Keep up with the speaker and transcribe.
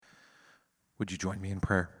Would you join me in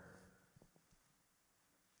prayer?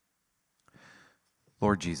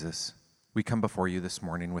 Lord Jesus, we come before you this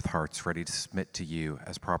morning with hearts ready to submit to you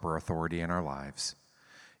as proper authority in our lives.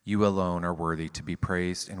 You alone are worthy to be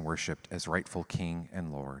praised and worshiped as rightful King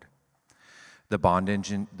and Lord. The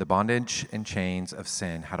bondage and chains of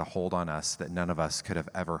sin had a hold on us that none of us could have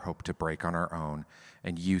ever hoped to break on our own,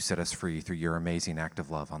 and you set us free through your amazing act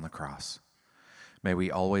of love on the cross. May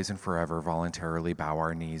we always and forever voluntarily bow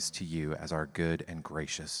our knees to you as our good and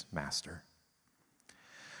gracious Master.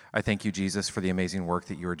 I thank you, Jesus, for the amazing work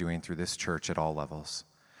that you are doing through this church at all levels.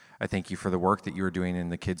 I thank you for the work that you are doing in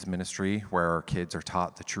the kids' ministry, where our kids are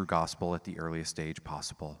taught the true gospel at the earliest stage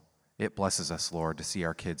possible. It blesses us, Lord, to see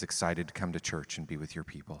our kids excited to come to church and be with your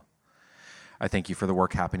people. I thank you for the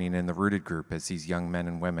work happening in the Rooted group, as these young men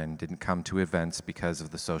and women didn't come to events because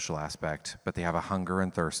of the social aspect, but they have a hunger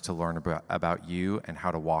and thirst to learn about you and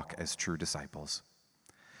how to walk as true disciples.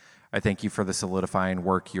 I thank you for the solidifying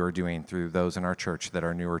work you are doing through those in our church that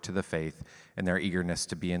are newer to the faith and their eagerness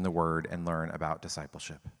to be in the Word and learn about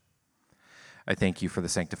discipleship. I thank you for the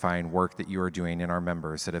sanctifying work that you are doing in our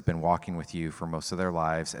members that have been walking with you for most of their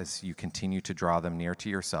lives as you continue to draw them near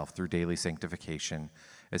to yourself through daily sanctification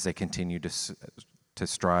as they continue to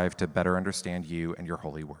strive to better understand you and your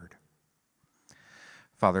holy word.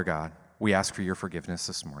 Father God, we ask for your forgiveness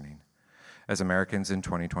this morning. As Americans in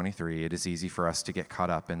 2023, it is easy for us to get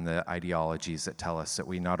caught up in the ideologies that tell us that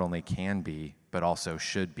we not only can be, but also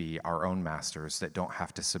should be our own masters that don't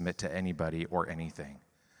have to submit to anybody or anything.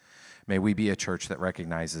 May we be a church that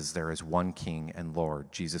recognizes there is one King and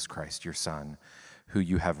Lord, Jesus Christ, your Son, who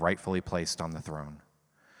you have rightfully placed on the throne.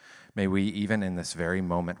 May we, even in this very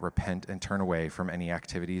moment, repent and turn away from any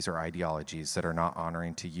activities or ideologies that are not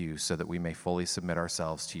honoring to you, so that we may fully submit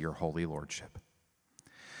ourselves to your holy lordship.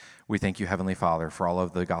 We thank you, Heavenly Father, for all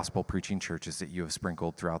of the gospel-preaching churches that you have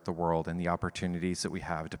sprinkled throughout the world and the opportunities that we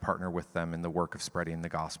have to partner with them in the work of spreading the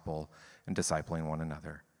gospel and discipling one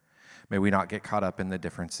another. May we not get caught up in the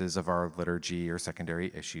differences of our liturgy or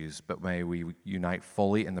secondary issues, but may we unite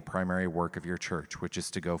fully in the primary work of your church, which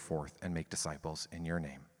is to go forth and make disciples in your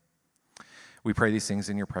name. We pray these things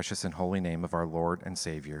in your precious and holy name of our Lord and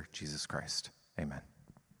Savior, Jesus Christ. Amen.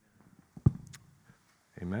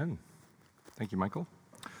 Amen. Thank you, Michael.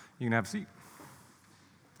 You can have a seat.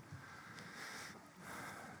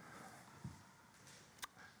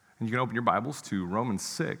 And you can open your Bibles to Romans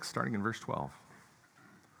 6, starting in verse 12.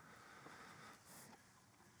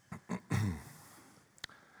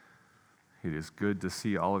 It is good to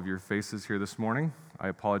see all of your faces here this morning. I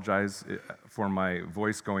apologize for my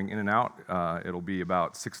voice going in and out. It'll be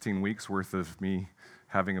about 16 weeks worth of me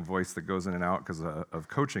having a voice that goes in and out because of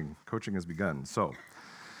coaching. Coaching has begun. So,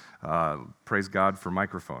 praise God for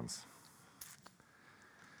microphones.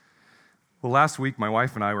 Well, last week, my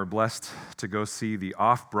wife and I were blessed to go see the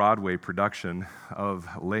off-Broadway production of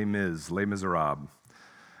Les Miserables.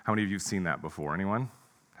 How many of you have seen that before? Anyone?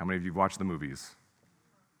 How many of you have watched the movies?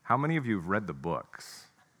 How many of you have read the books?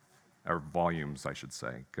 Or volumes, I should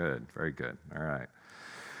say. Good, very good. All right.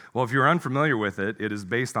 Well, if you're unfamiliar with it, it is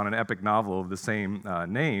based on an epic novel of the same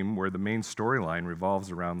name, where the main storyline revolves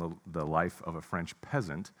around the life of a French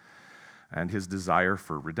peasant and his desire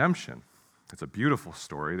for redemption. It's a beautiful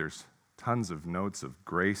story. There's tons of notes of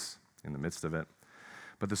grace in the midst of it.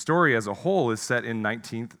 But the story as a whole is set in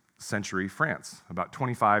 19th century France, about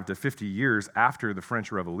 25 to 50 years after the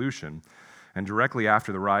French Revolution and directly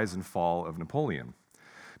after the rise and fall of Napoleon.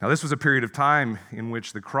 Now, this was a period of time in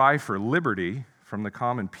which the cry for liberty from the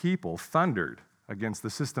common people thundered against the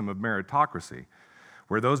system of meritocracy,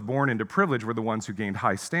 where those born into privilege were the ones who gained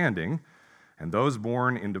high standing, and those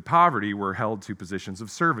born into poverty were held to positions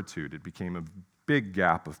of servitude. It became a big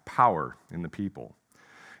gap of power in the people.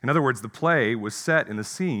 In other words, the play was set in the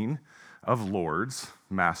scene of lords,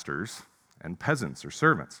 masters, and peasants or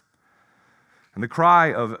servants. And the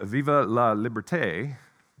cry of Vive la Liberté,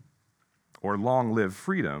 or long live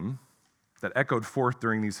freedom, that echoed forth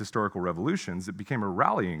during these historical revolutions, it became a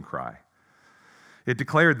rallying cry. It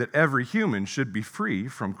declared that every human should be free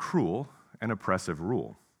from cruel and oppressive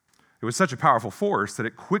rule. It was such a powerful force that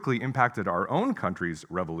it quickly impacted our own country's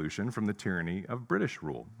revolution from the tyranny of British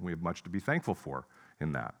rule. We have much to be thankful for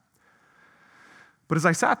in that. But as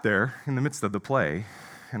I sat there in the midst of the play,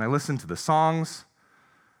 and I listened to the songs,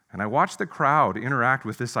 and I watched the crowd interact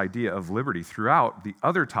with this idea of liberty throughout the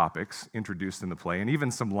other topics introduced in the play, and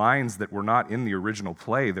even some lines that were not in the original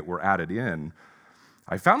play that were added in,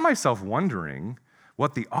 I found myself wondering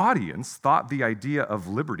what the audience thought the idea of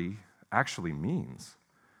liberty actually means.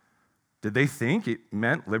 Did they think it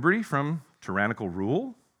meant liberty from tyrannical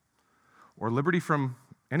rule, or liberty from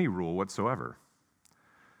any rule whatsoever?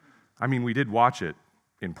 I mean, we did watch it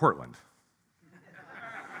in Portland,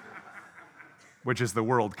 which is the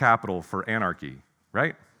world capital for anarchy,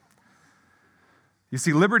 right? You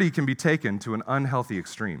see, liberty can be taken to an unhealthy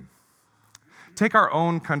extreme. Take our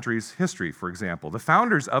own country's history, for example. The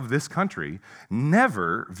founders of this country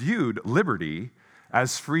never viewed liberty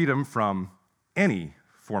as freedom from any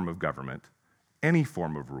form of government, any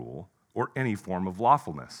form of rule, or any form of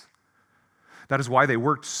lawfulness. That is why they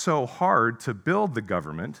worked so hard to build the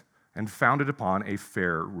government and found it upon a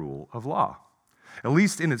fair rule of law. At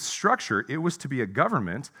least in its structure, it was to be a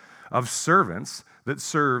government of servants that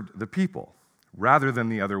served the people, rather than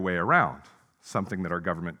the other way around, something that our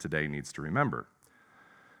government today needs to remember.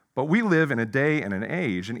 But we live in a day and an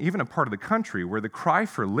age, and even a part of the country, where the cry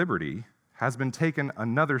for liberty has been taken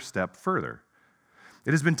another step further.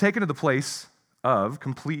 It has been taken to the place of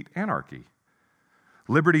complete anarchy.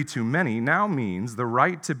 Liberty to many now means the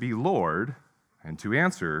right to be Lord and to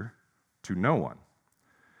answer to no one.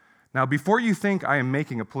 Now, before you think I am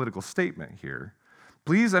making a political statement here,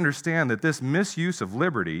 please understand that this misuse of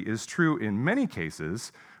liberty is true in many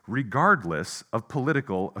cases, regardless of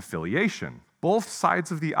political affiliation. Both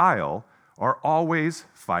sides of the aisle are always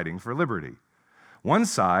fighting for liberty. One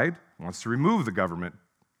side wants to remove the government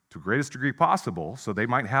to the greatest degree possible so they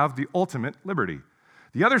might have the ultimate liberty.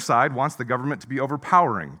 The other side wants the government to be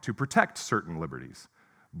overpowering to protect certain liberties.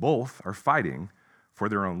 Both are fighting for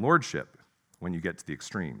their own lordship when you get to the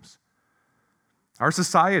extremes. Our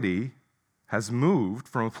society has moved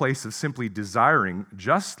from a place of simply desiring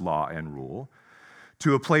just law and rule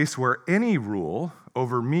to a place where any rule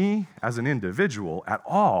over me as an individual at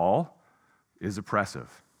all is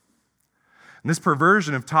oppressive. And this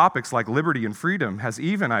perversion of topics like liberty and freedom has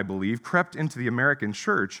even, I believe, crept into the American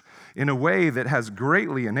church in a way that has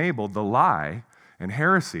greatly enabled the lie and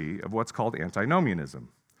heresy of what's called antinomianism.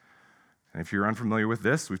 And if you're unfamiliar with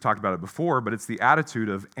this, we've talked about it before, but it's the attitude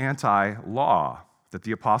of anti-law that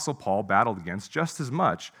the Apostle Paul battled against just as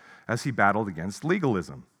much as he battled against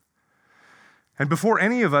legalism. And before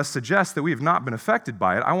any of us suggest that we have not been affected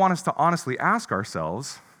by it, I want us to honestly ask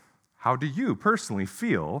ourselves, how do you personally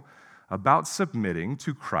feel about submitting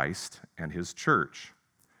to Christ and his church?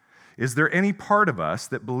 Is there any part of us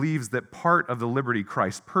that believes that part of the liberty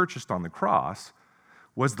Christ purchased on the cross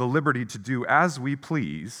was the liberty to do as we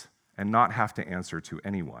please and not have to answer to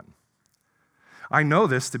anyone? I know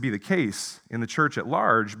this to be the case in the church at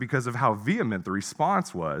large because of how vehement the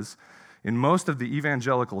response was in most of the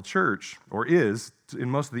evangelical church, or is in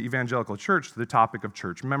most of the evangelical church, to the topic of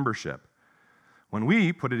church membership. When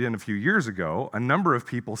we put it in a few years ago, a number of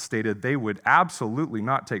people stated they would absolutely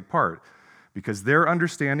not take part because their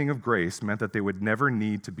understanding of grace meant that they would never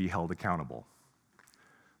need to be held accountable.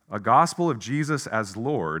 A gospel of Jesus as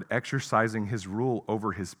Lord exercising his rule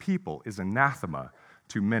over his people is anathema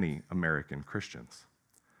to many American Christians.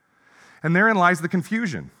 And therein lies the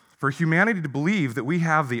confusion. For humanity to believe that we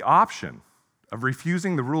have the option of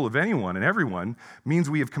refusing the rule of anyone and everyone means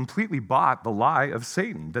we have completely bought the lie of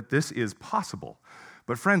Satan, that this is possible.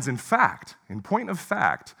 But friends, in point of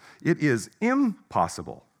fact, it is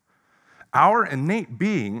impossible. Our innate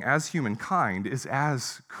being as humankind is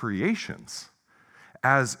as creations,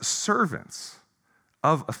 as servants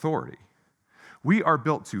of authority. We are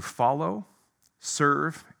built to follow,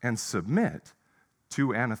 serve, and submit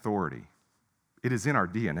to an authority. It is in our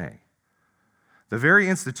DNA. The very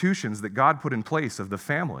institutions that God put in place of the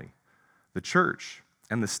family, the church,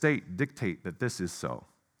 and the state dictate that this is so.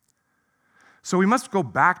 So we must go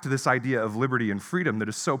back to this idea of liberty and freedom that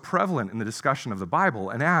is so prevalent in the discussion of the Bible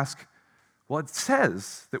and ask, well, it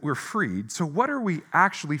says that we're freed, so what are we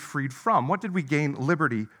actually freed from? What did we gain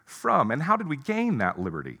liberty from, and how did we gain that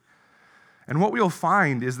liberty? And what we'll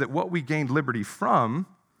find is that what we gained liberty from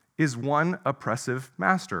is one oppressive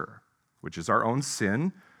master, which is our own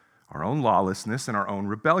sin, our own lawlessness, and our own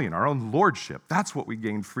rebellion, our own lordship. That's what we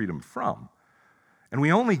gained freedom from. And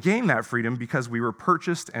we only gained that freedom because we were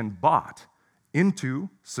purchased and bought into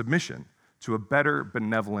submission to a better,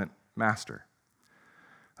 benevolent master.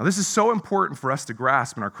 Now, this is so important for us to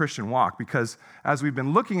grasp in our Christian walk because as we've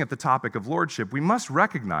been looking at the topic of lordship, we must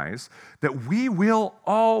recognize that we will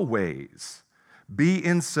always be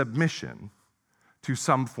in submission to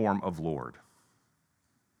some form of Lord.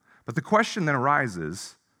 But the question then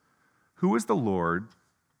arises, who is the Lord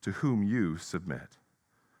to whom you submit?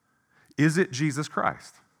 Is it Jesus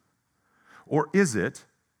Christ? Or is it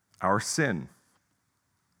our sin?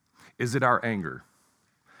 Is it our anger?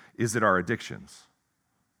 Is it our addictions?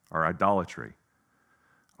 Our idolatry?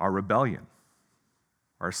 Our rebellion?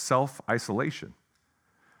 Our self-isolation?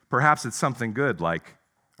 Perhaps it's something good like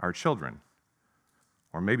our children,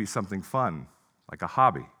 or maybe something fun like a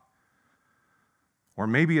hobby. Or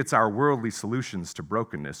maybe it's our worldly solutions to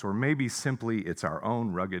brokenness, or maybe simply it's our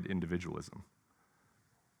own rugged individualism.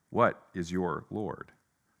 What is your Lord?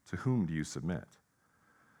 To whom do you submit?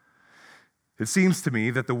 It seems to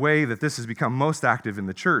me that the way that this has become most active in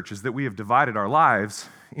the church is that we have divided our lives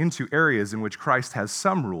into areas in which Christ has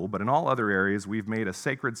some rule, but in all other areas we've made a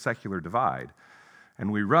sacred secular divide,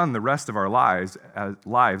 and we run the rest of our lives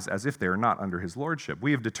as if they are not under his lordship.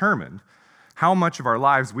 We have determined how much of our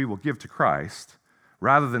lives we will give to Christ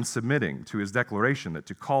rather than submitting to his declaration that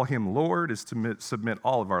to call him Lord is to submit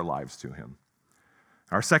all of our lives to him.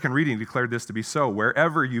 Our second reading declared this to be so.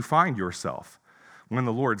 Wherever you find yourself, when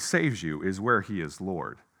the Lord saves you, is where he is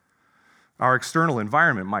Lord. Our external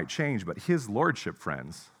environment might change, but his lordship,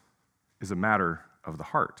 friends, is a matter of the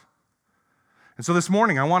heart. And so this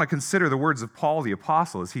morning, I want to consider the words of Paul the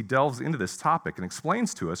Apostle as he delves into this topic and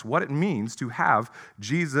explains to us what it means to have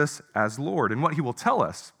Jesus as Lord. And what he will tell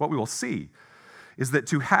us, what we will see, is that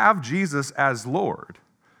to have Jesus as Lord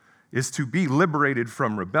is to be liberated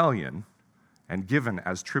from rebellion and given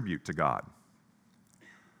as tribute to God.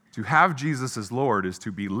 To have Jesus as Lord is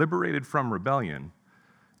to be liberated from rebellion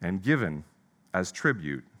and given as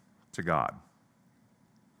tribute to God.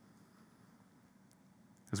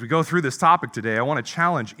 As we go through this topic today, I want to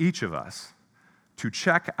challenge each of us to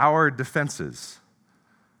check our defenses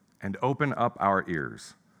and open up our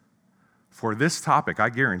ears. For this topic, I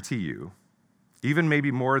guarantee you, even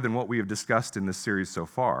maybe more than what we have discussed in this series so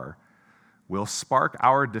far, will spark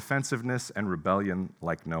our defensiveness and rebellion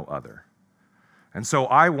like no other. And so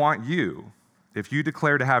I want you, if you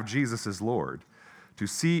declare to have Jesus as Lord, to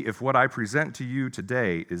see if what I present to you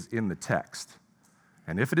today is in the text.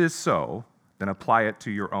 And if it is so, then apply it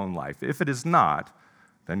to your own life. If it is not,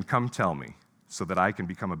 then come tell me so that I can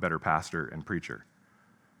become a better pastor and preacher.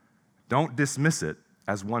 Don't dismiss it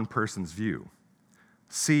as one person's view.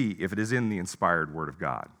 See if it is in the inspired Word of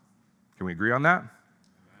God. Can we agree on that?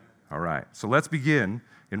 All right, so let's begin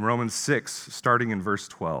in Romans 6, starting in verse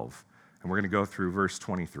 12. And we're going to go through verse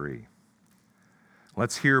 23.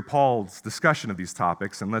 Let's hear Paul's discussion of these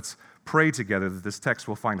topics, and let's pray together that this text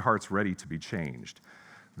will find hearts ready to be changed.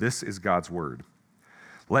 This is God's word.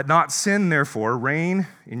 Let not sin, therefore, reign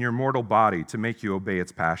in your mortal body to make you obey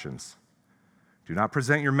its passions. Do not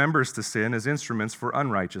present your members to sin as instruments for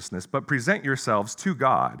unrighteousness, but present yourselves to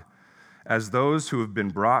God as those who have been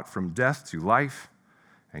brought from death to life,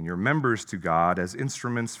 and your members to God as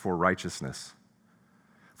instruments for righteousness.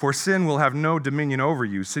 For sin will have no dominion over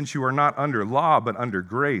you, since you are not under law, but under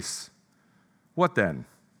grace. What then?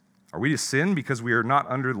 Are we to sin because we are not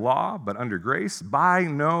under law, but under grace? By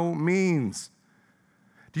no means.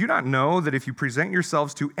 Do you not know that if you present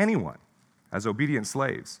yourselves to anyone as obedient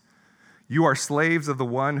slaves, you are slaves of the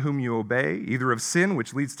one whom you obey, either of sin,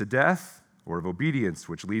 which leads to death, or of obedience,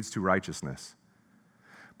 which leads to righteousness?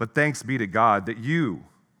 But thanks be to God that you,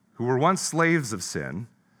 who were once slaves of sin,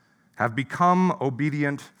 have become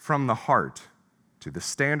obedient from the heart to the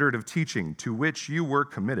standard of teaching to which you were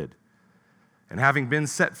committed, and having been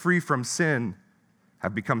set free from sin,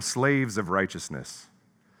 have become slaves of righteousness.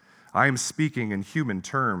 I am speaking in human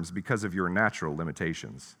terms because of your natural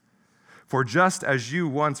limitations. For just as you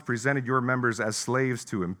once presented your members as slaves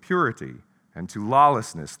to impurity and to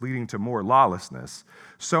lawlessness, leading to more lawlessness,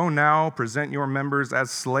 so now present your members as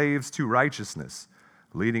slaves to righteousness,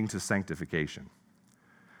 leading to sanctification.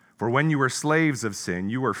 For when you were slaves of sin,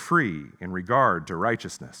 you were free in regard to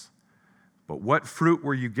righteousness. But what fruit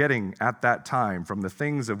were you getting at that time from the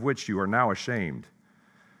things of which you are now ashamed?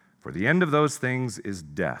 For the end of those things is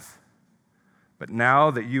death. But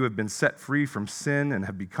now that you have been set free from sin and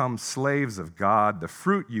have become slaves of God, the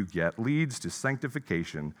fruit you get leads to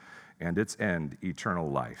sanctification and its end, eternal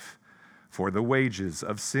life. For the wages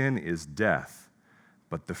of sin is death,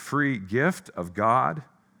 but the free gift of God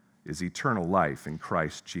is eternal life in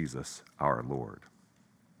Christ Jesus our Lord.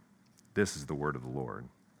 This is the word of the Lord.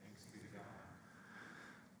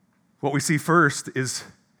 What we see first is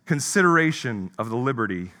consideration of the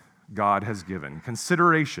liberty God has given.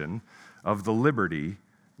 Consideration of the liberty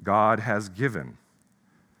God has given.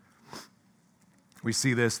 We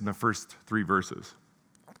see this in the first 3 verses.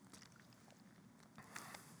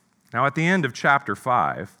 Now, at the end of chapter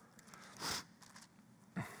 5,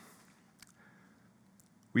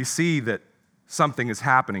 we see that something is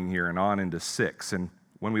happening here and on into 6. And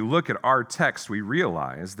when we look at our text, we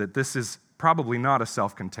realize that this is probably not a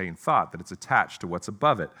self-contained thought, that it's attached to what's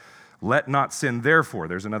above it. Let not sin, therefore.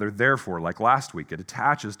 There's another therefore, like last week. It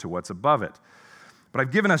attaches to what's above it. But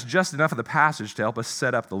I've given us just enough of the passage to help us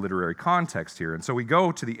set up the literary context here. And so we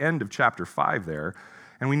go to the end of chapter 5 there,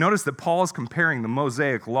 And we notice that Paul is comparing the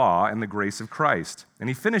Mosaic law and the grace of Christ. And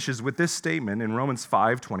he finishes with this statement in Romans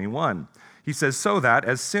 5:21. He says, "So that,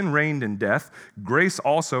 as sin reigned in death, grace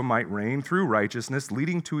also might reign through righteousness,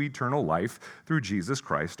 leading to eternal life through Jesus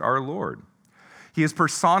Christ our Lord." He is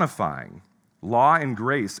personifying law and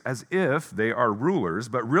grace as if they are rulers,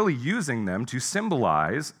 but really using them to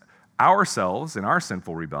symbolize ourselves in our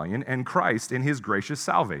sinful rebellion and Christ in his gracious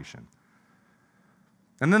salvation.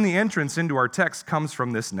 And then the entrance into our text comes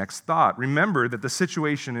from this next thought. Remember that the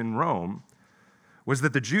situation in Rome was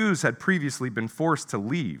that the Jews had previously been forced to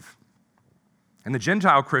leave, and the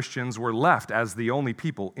Gentile Christians were left as the only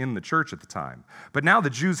people in the church at the time. But now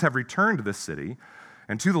the Jews have returned to the city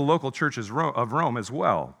and to the local churches of Rome as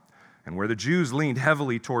well. And where the Jews leaned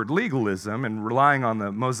heavily toward legalism and relying on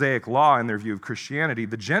the Mosaic law in their view of Christianity,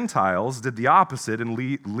 the Gentiles did the opposite and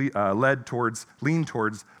leaned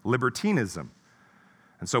towards libertinism.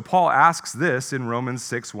 And so Paul asks this in Romans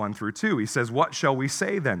 6:1-2. He says, "What shall we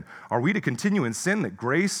say then? Are we to continue in sin that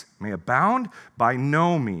grace may abound? By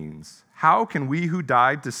no means. How can we who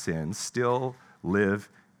died to sin still live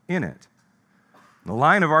in it?" The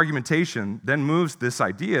line of argumentation then moves this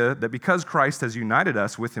idea that because Christ has united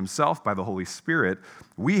us with himself by the Holy Spirit,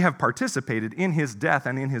 we have participated in his death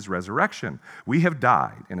and in his resurrection. We have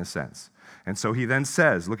died, in a sense. And so he then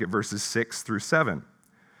says, look at verses 6-7.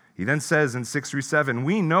 He then says in 6-7,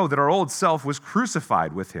 "We know that our old self was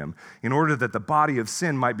crucified with him in order that the body of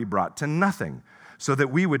sin might be brought to nothing, so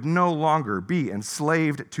that we would no longer be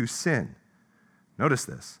enslaved to sin." Notice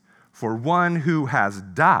this. "For one who has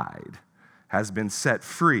died has been set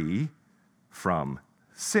free from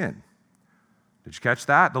sin." Did you catch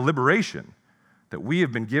that? The liberation that we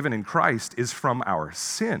have been given in Christ is from our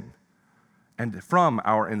sin and from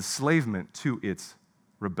our enslavement to its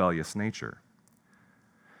rebellious nature.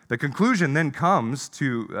 The conclusion then comes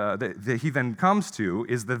to, that he then comes to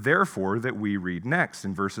is the therefore that we read next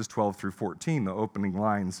in verses 12-14, the opening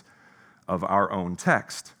lines of our own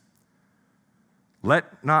text.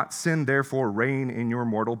 "Let not sin therefore reign in your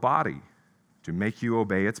mortal body, to make you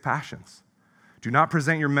obey its passions. Do not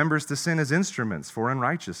present your members to sin as instruments for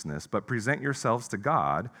unrighteousness, but present yourselves to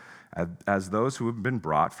God as those who have been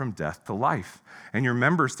brought from death to life, and your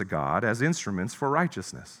members to God as instruments for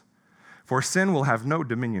righteousness. For sin will have no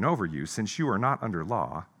dominion over you, since you are not under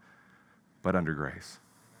law, but under grace."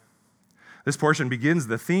 This portion begins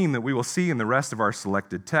the theme that we will see in the rest of our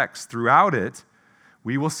selected text. Throughout it,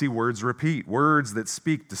 we will see words repeat, words that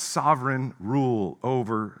speak to sovereign rule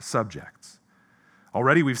over subjects.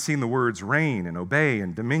 Already we've seen the words reign and obey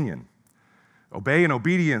and dominion. Obey and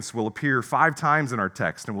obedience will appear 5 times in our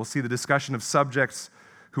text, and we'll see the discussion of subjects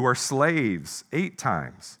who are slaves 8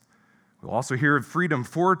 times. We'll also hear of freedom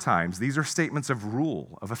 4 times. These are statements of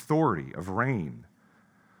rule, of authority, of reign.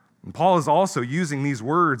 And Paul is also using these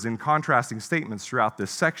words in contrasting statements throughout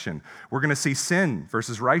this section. We're going to see sin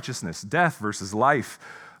versus righteousness, death versus life,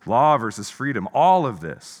 law versus freedom. All of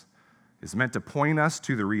this is meant to point us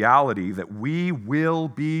to the reality that we will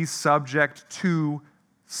be subject to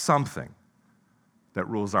something that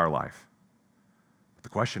rules our life. But the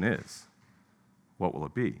question is, what will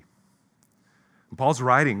it be? And Paul's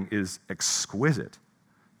writing is exquisite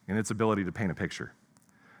in its ability to paint a picture.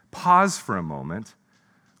 Pause for a moment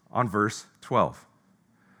on verse 12.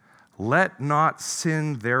 "Let not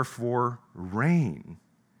sin therefore reign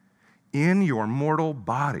in your mortal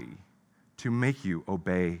body to make you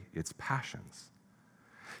obey its passions."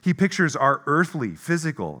 He pictures our earthly,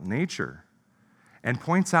 physical nature and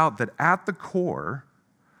points out that at the core,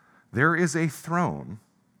 there is a throne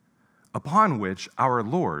upon which our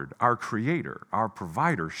Lord, our Creator, our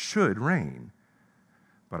Provider should reign.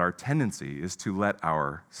 But our tendency is to let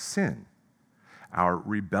our sin, our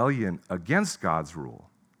rebellion against God's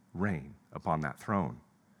rule, reign upon that throne.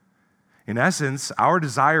 In essence, our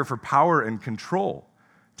desire for power and control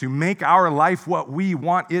to make our life what we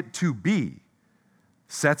want it to be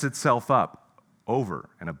sets itself up over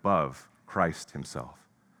and above Christ himself.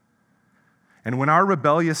 And when our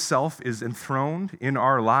rebellious self is enthroned in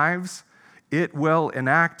our lives, it will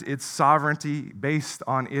enact its sovereignty based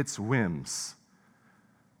on its whims.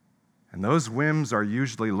 And those whims are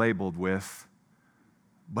usually labeled with,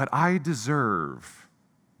 "But I deserve, ...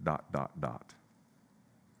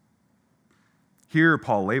 Here,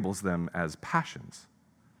 Paul labels them as passions.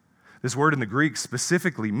 This word in the Greek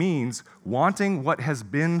specifically means wanting what has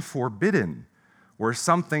been forbidden or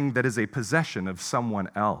something that is a possession of someone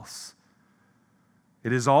else.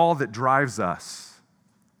 It is all that drives us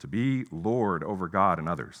to be Lord over God and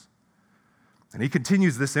others. And he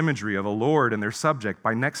continues this imagery of a lord and their subject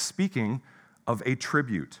by next speaking of a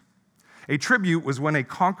tribute. A tribute was when a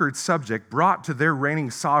conquered subject brought to their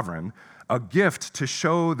reigning sovereign a gift to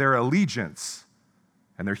show their allegiance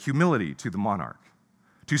and their humility to the monarch.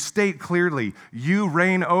 To state clearly, you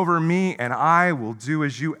reign over me and I will do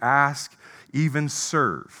as you ask, even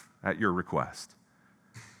serve at your request.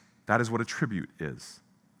 That is what a tribute is.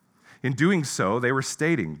 In doing so, they were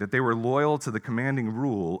stating that they were loyal to the commanding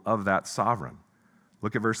rule of that sovereign.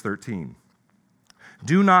 Look at verse 13.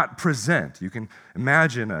 Do not present. You can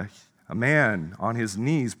imagine a man on his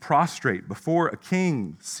knees prostrate before a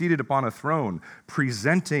king seated upon a throne,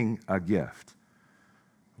 presenting a gift.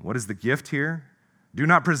 What is the gift here? Do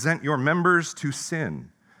not present your members to sin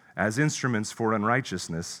as instruments for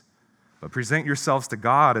unrighteousness, but present yourselves to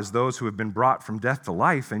God as those who have been brought from death to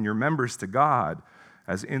life, and your members to God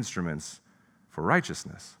as instruments for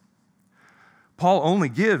righteousness. Paul only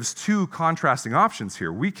gives two contrasting options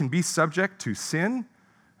here. We can be subject to sin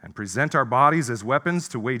and present our bodies as weapons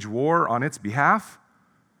to wage war on its behalf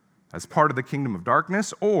as part of the kingdom of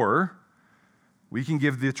darkness, or we can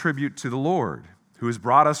give the tribute to the Lord, who has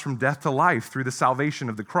brought us from death to life through the salvation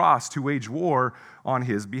of the cross to wage war on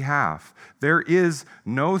his behalf. There is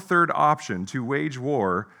no third option to wage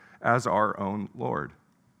war as our own Lord.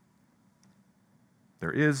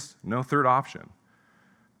 There is no third option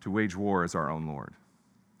to wage war as our own Lord.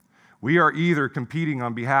 We are either competing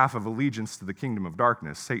on behalf of allegiance to the kingdom of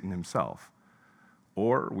darkness, Satan himself,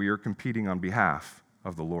 or we are competing on behalf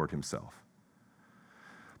of the Lord himself.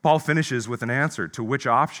 Paul finishes with an answer to which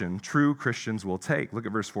option true Christians will take. Look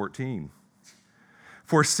at verse 14.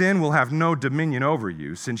 For sin will have no dominion over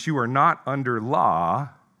you, since you are not under law,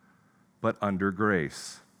 but under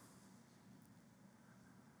grace.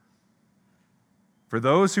 For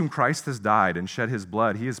those whom Christ has died and shed his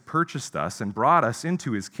blood, he has purchased us and brought us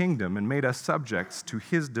into his kingdom and made us subjects to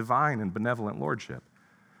his divine and benevolent lordship.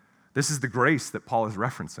 This is the grace that Paul is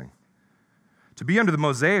referencing. To be under the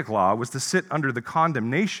Mosaic law was to sit under the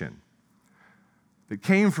condemnation that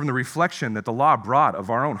came from the reflection that the law brought of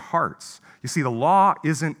our own hearts. You see, the law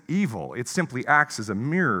isn't evil. It simply acts as a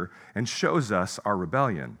mirror and shows us our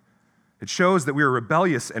rebellion. It shows that we are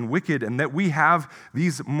rebellious and wicked and that we have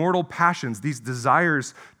these mortal passions, these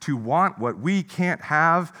desires to want what we can't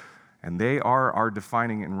have, and they are our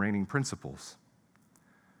defining and reigning principles.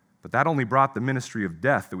 But that only brought the ministry of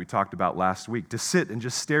death that we talked about last week, to sit and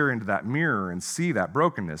just stare into that mirror and see that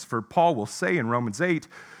brokenness. For Paul will say in Romans 8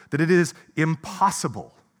 that it is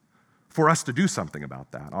impossible for us to do something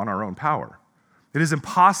about that on our own power. It is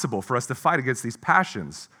impossible for us to fight against these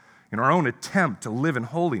passions in our own attempt to live in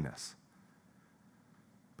holiness.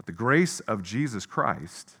 But the grace of Jesus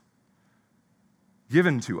Christ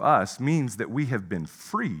given to us means that we have been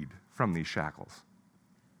freed from these shackles.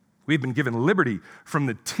 We've been given liberty from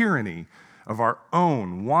the tyranny of our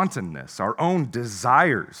own wantonness, our own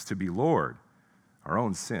desires to be Lord, our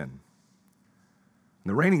own sin. And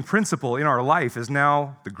the reigning principle in our life is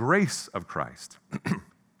now the grace of Christ,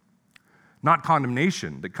 not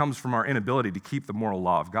condemnation that comes from our inability to keep the moral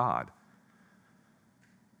law of God.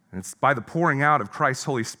 And it's by the pouring out of Christ's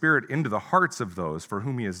Holy Spirit into the hearts of those for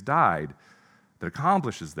whom he has died that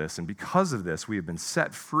accomplishes this. And because of this, we have been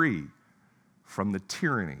set free from the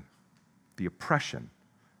tyranny, the oppression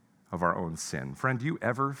of our own sin. Friend, do you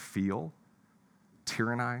ever feel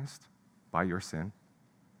tyrannized by your sin?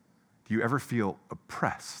 Do you ever feel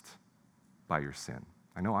oppressed by your sin?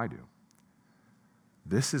 I know I do.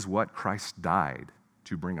 This is what Christ died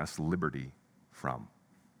to bring us liberty from.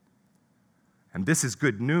 And this is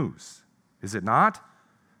good news, is it not?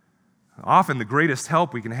 Often the greatest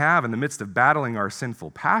help we can have in the midst of battling our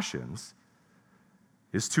sinful passions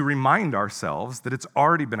is to remind ourselves that it's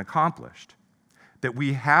already been accomplished, that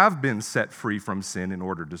we have been set free from sin in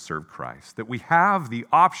order to serve Christ, that we have the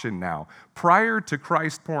option now. Prior to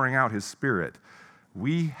Christ pouring out his Spirit,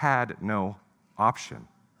 we had no option.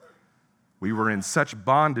 We were in such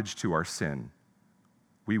bondage to our sin,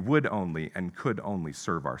 we would only and could only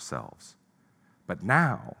serve ourselves. But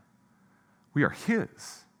now, we are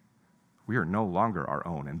his. We are no longer our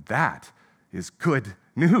own, and that is good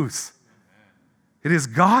news. It is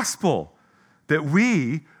gospel that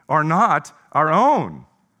we are not our own.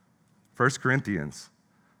 1 Corinthians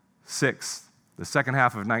 6, the second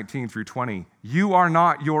half of 19 through 20. You are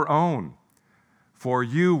not your own, for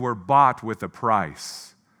you were bought with a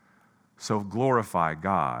price. So glorify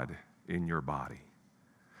God in your body.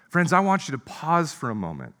 Friends, I want you to pause for a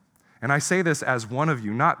moment. And I say this as one of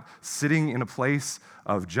you, not sitting in a place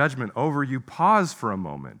of judgment over you. Pause for a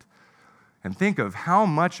moment and think of how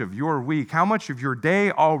much of your week, how much of your day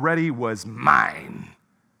already was mine.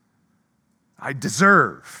 I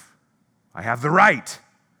deserve. I have the right.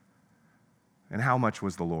 And how much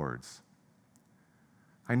was the Lord's?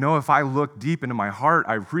 I know if I look deep into my heart,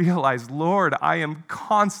 I realize, Lord, I am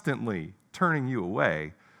constantly turning you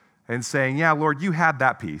away and saying, yeah, Lord, you had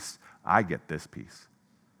that piece. I get this piece.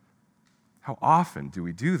 How often do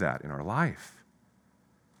we do that in our life?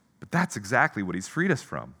 But that's exactly what he's freed us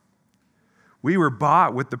from. We were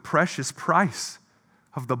bought with the precious price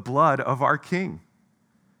of the blood of our King.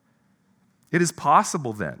 It is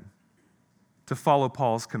possible then to follow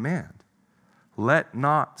Paul's command. Let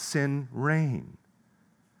not sin reign.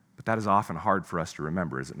 But that is often hard for us to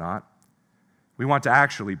remember, is it not? We want to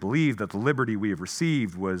actually believe that the liberty we have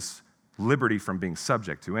received was liberty from being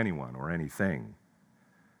subject to anyone or anything.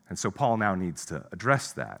 And so Paul now needs to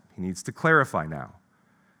address that. He needs to clarify now.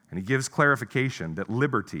 And he gives clarification that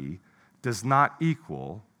liberty does not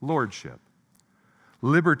equal lordship.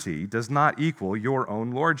 Liberty does not equal your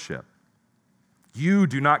own lordship. You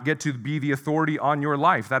do not get to be the authority on your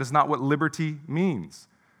life. That is not what liberty means.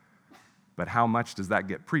 But how much does that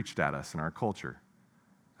get preached at us in our culture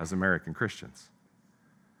as American Christians?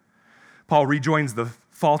 Paul rejoins the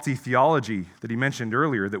faulty theology that he mentioned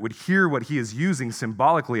earlier that would hear what he is using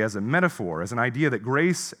symbolically as a metaphor, as an idea that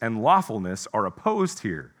grace and lawfulness are opposed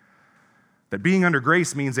here. That being under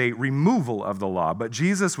grace means a removal of the law, but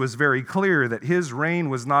Jesus was very clear that his reign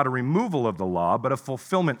was not a removal of the law, but a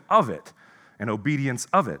fulfillment of it, and obedience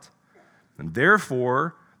of it. And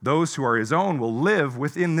therefore, those who are his own will live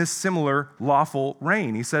within this similar lawful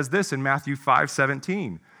reign. He says this in Matthew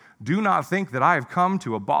 5:17. Do not think that I have come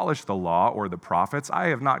to abolish the law or the prophets. I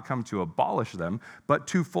have not come to abolish them, but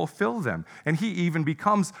to fulfill them. And he even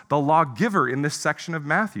becomes the lawgiver in this section of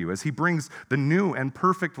Matthew as he brings the new and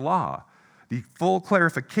perfect law, the full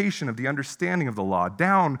clarification of the understanding of the law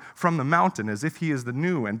down from the mountain as if he is the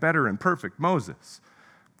new and better and perfect Moses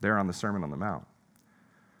there on the Sermon on the Mount.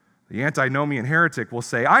 The antinomian heretic will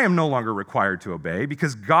say, I am no longer required to obey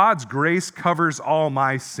because God's grace covers all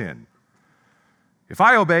my sin. If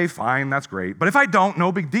I obey, fine, that's great. But if I don't,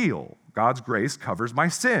 no big deal. God's grace covers my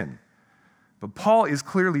sin. But Paul is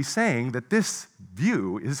clearly saying that this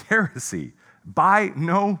view is heresy. By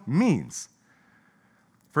no means.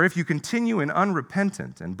 For if you continue in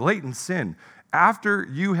unrepentant and blatant sin after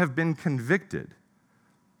you have been convicted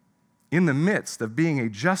in the midst of being a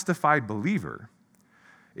justified believer,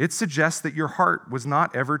 it suggests that your heart was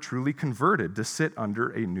not ever truly converted to sit under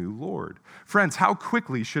a new Lord. Friends, how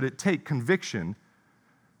quickly should it take conviction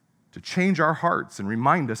to change our hearts and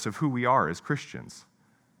remind us of who we are as Christians?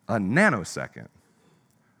 A nanosecond.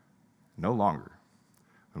 No longer.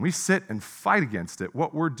 When we sit and fight against it,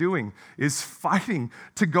 what we're doing is fighting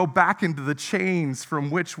to go back into the chains from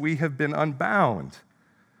which we have been unbound.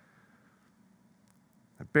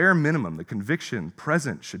 At bare minimum, the conviction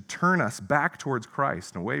present should turn us back towards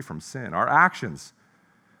Christ and away from sin. Our actions,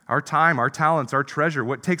 our time, our talents, our treasure,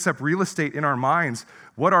 what takes up real estate in our minds,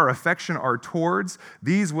 what our affection are towards,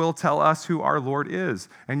 these will tell us who our Lord is.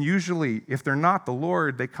 And usually, if they're not the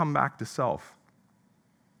Lord, they come back to self.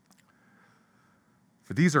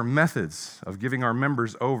 For these are methods of giving our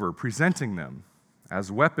members over, presenting them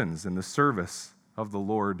as weapons in the service of the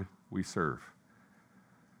Lord we serve.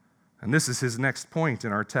 And this is his next point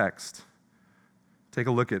in our text. Take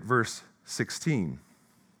a look at verse 15.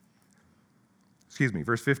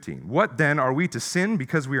 What then, are we to sin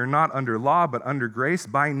because we are not under law but under grace?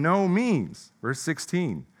 By no means. Verse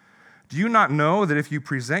 16. Do you not know that if you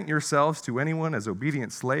present yourselves to anyone as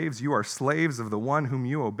obedient slaves, you are slaves of the one whom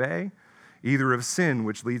you obey, either of sin,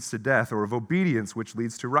 which leads to death, or of obedience, which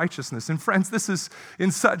leads to righteousness? And friends, this is in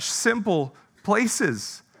such simple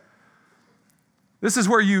places. This is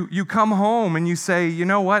where you come home and you say, you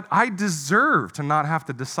know what? I deserve to not have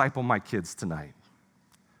to disciple my kids tonight.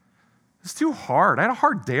 It's too hard. I had a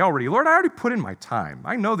hard day already. Lord, I already put in my time.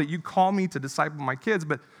 I know that you call me to disciple my kids,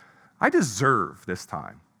 but I deserve this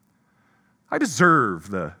time. I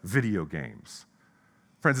deserve the video games.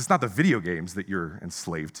 Friends, it's not the video games that you're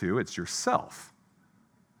enslaved to. It's yourself.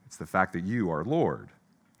 It's the fact that you are Lord.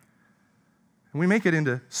 And we make it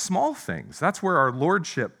into small things. That's where our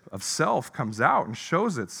lordship of self comes out and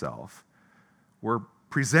shows itself. We're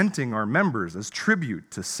presenting our members as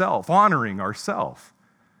tribute to self, honoring ourself.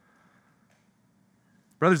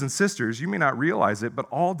 Brothers and sisters, you may not realize it, but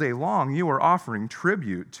all day long you are offering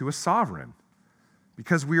tribute to a sovereign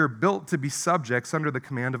because we are built to be subjects under the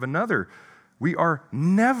command of another. We are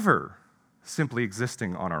never simply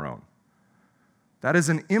existing on our own. That is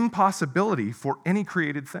an impossibility for any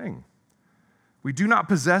created thing. We do not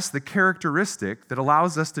possess the characteristic that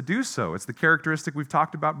allows us to do so. It's the characteristic we've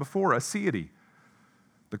talked about before, aseity.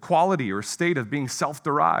 The quality or state of being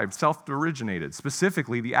self-derived, self-originated,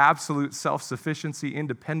 specifically the absolute self-sufficiency,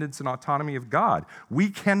 independence, and autonomy of God. We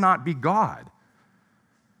cannot be God.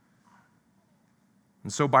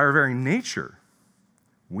 And so by our very nature,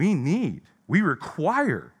 we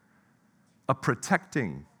require a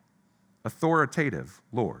protecting, authoritative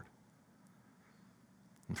Lord.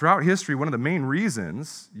 And throughout history, one of the main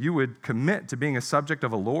reasons you would commit to being a subject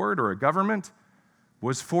of a lord or a government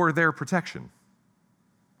was for their protection.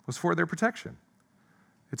 It's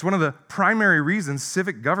one of the primary reasons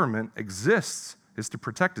civic government exists, is to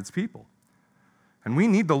protect its people. And we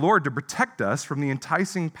need the Lord to protect us from the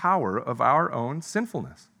enticing power of our own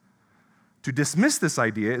sinfulness. To dismiss this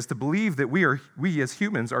idea is to believe that we as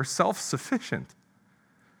humans are self-sufficient.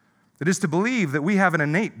 It is to believe that we have an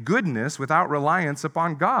innate goodness without reliance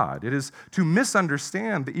upon God. It is to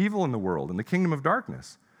misunderstand the evil in the world and the kingdom of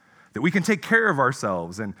darkness, that we can take care of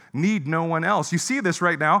ourselves and need no one else. You see this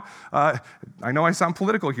right now. I know I sound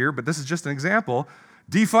political here, but this is just an example.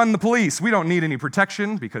 Defund the police. We don't need any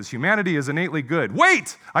protection because humanity is innately good.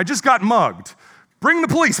 Wait, I just got mugged. Bring the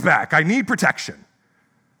police back. I need protection.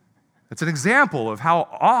 It's an example of how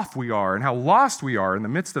off we are and how lost we are in the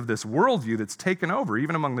midst of this worldview that's taken over,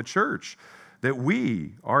 even among the church, that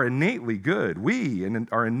we are innately good. We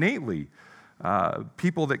are innately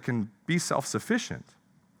people that can be self-sufficient.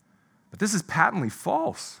 But this is patently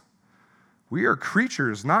false. We are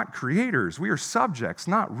creatures, not creators. We are subjects,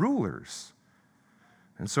 not rulers.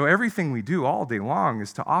 And so everything we do all day long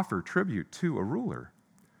is to offer tribute to a ruler.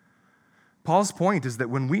 Paul's point is that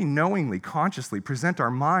when we knowingly, consciously present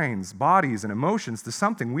our minds, bodies, and emotions to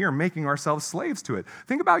something, we are making ourselves slaves to it.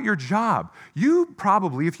 Think about your job. You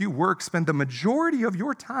probably, if you work, spend the majority of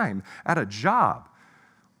your time at a job.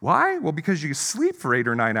 Why? Well, because you sleep for 8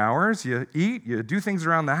 or 9 hours, you eat, you do things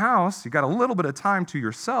around the house, you got a little bit of time to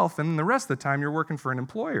yourself, and the rest of the time you're working for an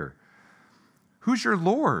employer. Who's your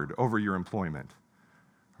Lord over your employment?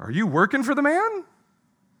 Are you working for the man?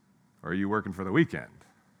 Or are you working for the weekend?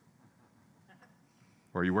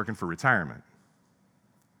 Or are you working for retirement?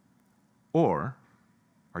 Or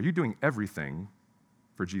are you doing everything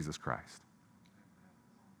for Jesus Christ?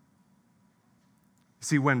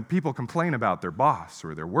 See, when people complain about their boss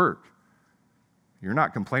or their work, you're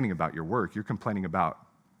not complaining about your work, you're complaining about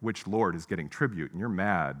which Lord is getting tribute, and you're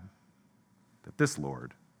mad that this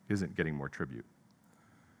Lord isn't getting more tribute.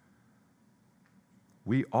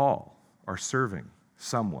 We all are serving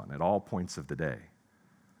someone at all points of the day.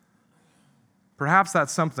 Perhaps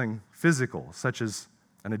that's something physical, such as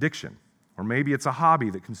an addiction, or maybe it's a hobby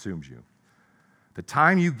that consumes you. The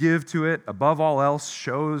time you give to it, above all else,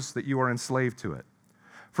 shows that you are enslaved to it.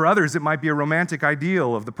 For others, it might be a romantic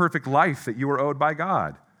ideal of the perfect life that you are owed by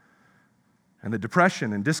God. And the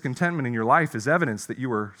depression and discontentment in your life is evidence that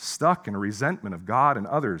you are stuck in a resentment of God and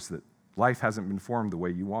others, that life hasn't been formed the way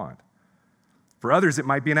you want. For others, it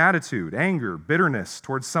might be an attitude, anger, bitterness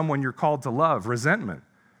towards someone you're called to love, resentment.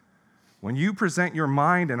 When you present your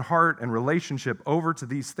mind and heart and relationship over to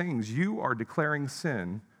these things, you are declaring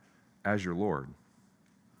sin as your Lord.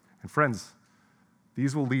 And friends,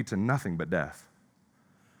 these will lead to nothing but death.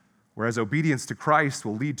 Whereas obedience to Christ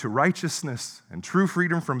will lead to righteousness and true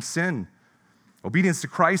freedom from sin. Obedience to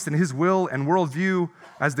Christ and His will and worldview,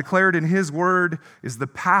 as declared in His word, is the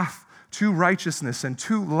path to righteousness and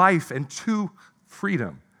to life and to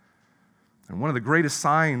freedom. And one of the greatest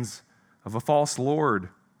signs of a false Lord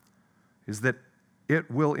is that it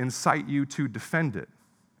will incite you to defend it,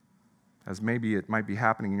 as maybe it might be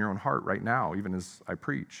happening in your own heart right now, even as I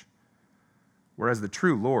preach. Whereas the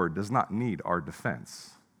true Lord does not need our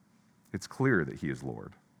defense. It's clear that He is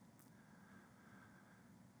Lord.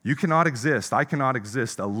 You cannot exist, I cannot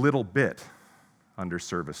exist a little bit under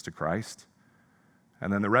service to Christ,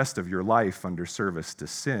 and then the rest of your life under service to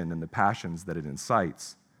sin and the passions that it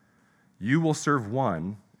incites. You will serve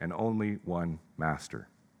one and only one master.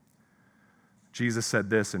 Jesus said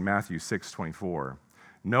this in Matthew 6:24,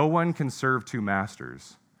 "No one can serve two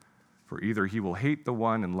masters, for either he will hate the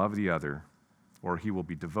one and love the other, or he will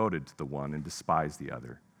be devoted to the one and despise the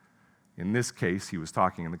other." In this case, he was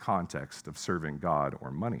talking in the context of serving God or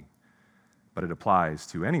money, but it applies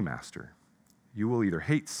to any master. You will either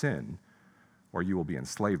hate sin or you will be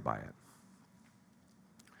enslaved by it.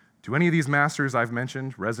 Do any of these masters I've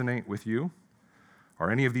mentioned resonate with you? Are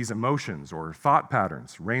any of these emotions or thought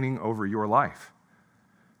patterns reigning over your life?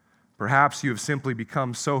 Perhaps you have simply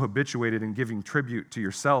become so habituated in giving tribute to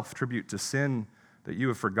yourself, tribute to sin, that you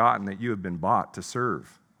have forgotten that you have been bought to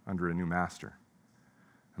serve under a new master.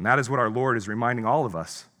 And that is what our Lord is reminding all of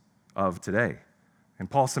us of today. And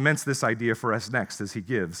Paul cements this idea for us next as he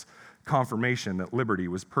gives confirmation that liberty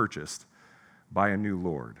was purchased by a new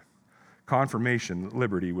Lord. Confirmation that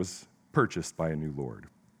liberty was purchased by a new Lord.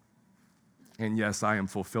 And yes, I am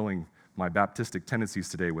fulfilling my Baptistic tendencies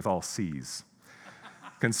today with all C's.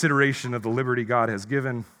 consideration of the liberty God has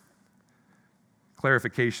given,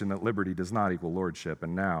 clarification that liberty does not equal lordship,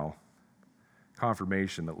 and now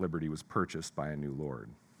confirmation that liberty was purchased by a new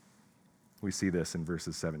Lord. We see this in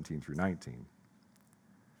verses 17 through 19.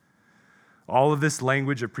 All of this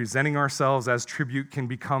language of presenting ourselves as tribute can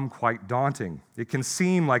become quite daunting. It can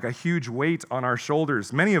seem like a huge weight on our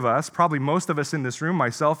shoulders. Many of us, probably most of us in this room,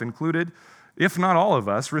 myself included, if not all of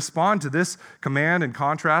us, respond to this command and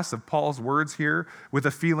contrast of Paul's words here with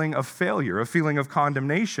a feeling of failure, a feeling of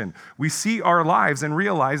condemnation. We see our lives and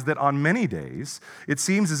realize that on many days, it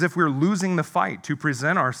seems as if we're losing the fight to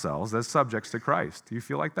present ourselves as subjects to Christ. Do you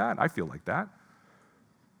feel like that? I feel like that.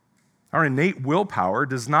 Our innate willpower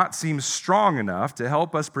does not seem strong enough to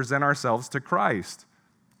help us present ourselves to Christ.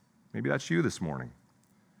 Maybe that's you this morning.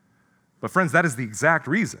 But friends, that is the exact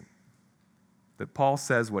reason that Paul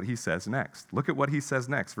says what he says next. Look at what he says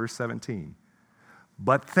next, verse 17.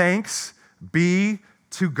 But thanks be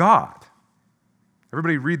to God.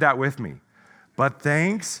 Everybody read that with me. But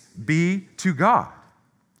thanks be to God,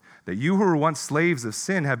 that you who were once slaves of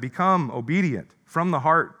sin have become obedient from the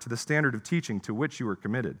heart to the standard of teaching to which you were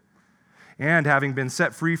committed. And having been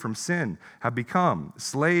set free from sin, have become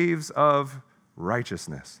slaves of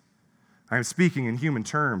righteousness. I am speaking in human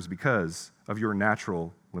terms because of your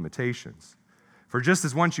natural limitations. For just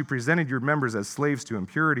as once you presented your members as slaves to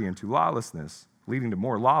impurity and to lawlessness, leading to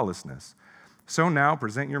more lawlessness, so now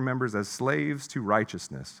present your members as slaves to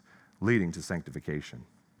righteousness, leading to sanctification.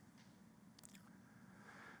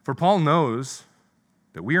 For Paul knows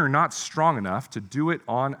that we are not strong enough to do it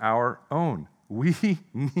on our own. We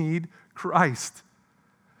need Christ.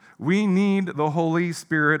 We need the Holy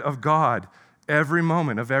Spirit of God every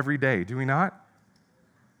moment of every day, do we not?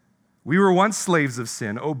 We were once slaves of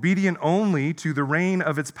sin, obedient only to the reign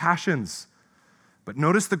of its passions. But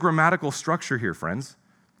notice the grammatical structure here, friends.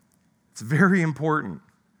 It's very important.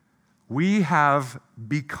 We have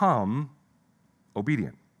become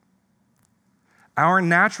obedient. Our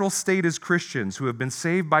natural state as Christians who have been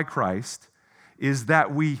saved by Christ is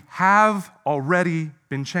that we have already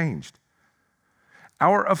been changed.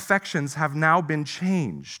 Our affections have now been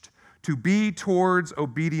changed to be towards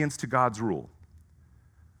obedience to God's rule.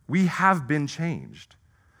 We have been changed.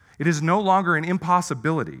 It is no longer an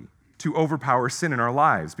impossibility to overpower sin in our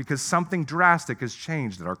lives because something drastic has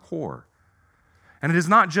changed at our core. And it is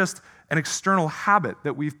not just an external habit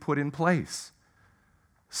that we've put in place.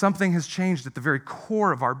 Something has changed at the very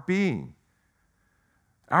core of our being.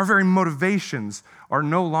 Our very motivations are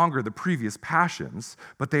no longer the previous passions,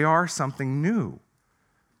 but they are something new.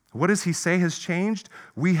 What does he say has changed?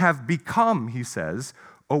 We have become, he says,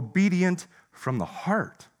 obedient from the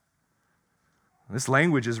heart. This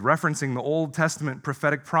language is referencing the Old Testament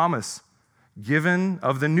prophetic promise given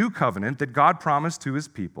of the new covenant that God promised to his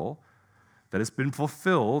people that has been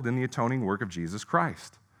fulfilled in the atoning work of Jesus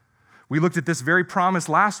Christ. We looked at this very promise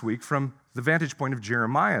last week from the vantage point of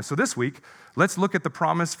Jeremiah. So this week, let's look at the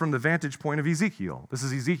promise from the vantage point of Ezekiel. This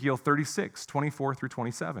is Ezekiel 36, 24 through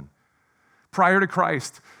 27. Prior to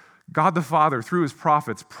Christ, God the Father, through his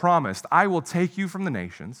prophets, promised, I will take you from the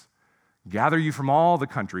nations, gather you from all the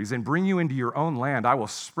countries, and bring you into your own land. I will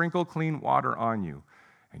sprinkle clean water on you,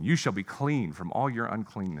 and you shall be clean from all your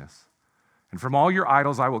uncleanness. And from all your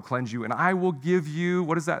idols I will cleanse you, and I will give you,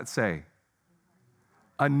 what does that say?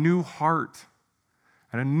 A new heart,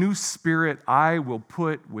 and a new spirit I will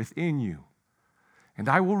put within you. And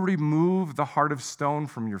I will remove the heart of stone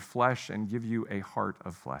from your flesh and give you a heart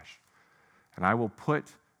of flesh. And I will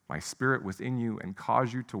put my spirit within you and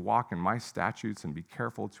cause you to walk in my statutes and be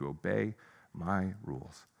careful to obey my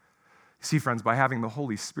rules. You see, friends, by having the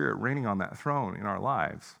Holy Spirit reigning on that throne in our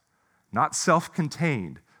lives, not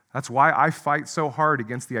self-contained. That's why I fight so hard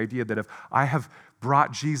against the idea that if I have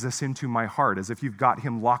brought Jesus into my heart, as if you've got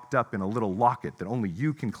him locked up in a little locket that only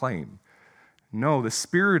you can claim. No, the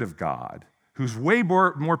Spirit of God, who's way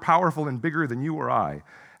more powerful and bigger than you or I,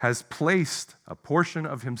 has placed a portion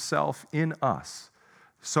of himself in us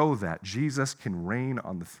so that Jesus can reign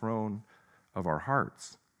on the throne of our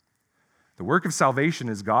hearts. The work of salvation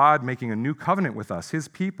is God making a new covenant with us, his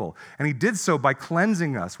people, and he did so by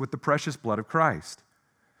cleansing us with the precious blood of Christ.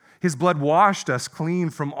 His blood washed us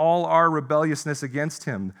clean from all our rebelliousness against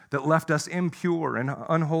him that left us impure and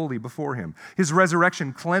unholy before him. His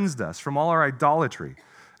resurrection cleansed us from all our idolatry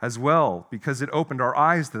as well, because it opened our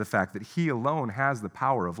eyes to the fact that he alone has the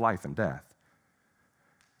power of life and death.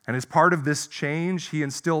 And as part of this change, he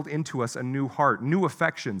instilled into us a new heart, new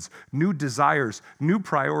affections, new desires, new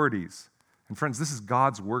priorities. And friends, this is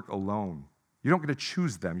God's work alone. You don't get to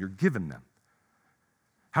choose them, you're given them.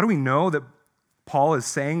 How do we know that Paul is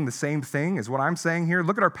saying the same thing as what I'm saying here.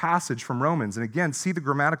 Look at our passage from Romans, and again, see the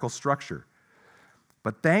grammatical structure.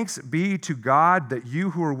 But thanks be to God that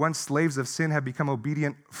you who were once slaves of sin have become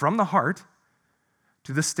obedient from the heart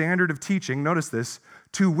to the standard of teaching, notice this,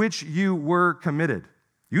 to which you were committed.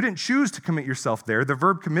 You didn't choose to commit yourself there. The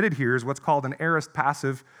verb committed here is what's called an aorist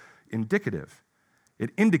passive indicative. It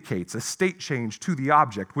indicates a state change to the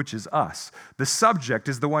object, which is us. The subject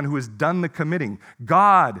is the one who has done the committing.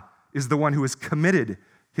 God is the one who has committed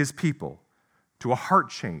his people to a heart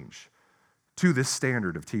change to this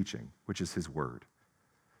standard of teaching, which is his word.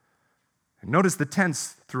 And notice the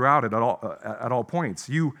tense throughout it at all points.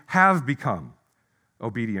 You have become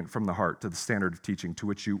obedient from the heart to the standard of teaching to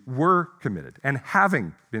which you were committed. And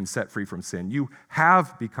having been set free from sin, you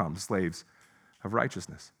have become slaves of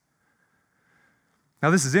righteousness. Now,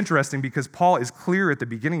 this is interesting because Paul is clear at the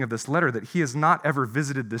beginning of this letter that he has not ever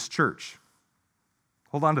visited this church.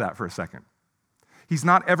 Hold on to that for a second. He's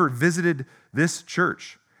not ever visited this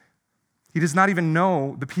church. He does not even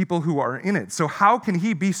know the people who are in it. So how can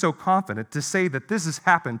he be so confident to say that this has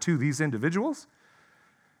happened to these individuals?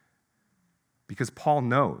 Because Paul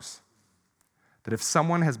knows that if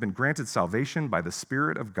someone has been granted salvation by the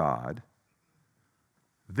Spirit of God,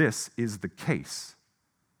 this is the case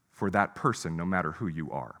for that person, no matter who you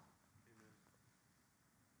are.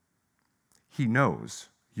 He knows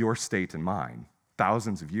your state and mine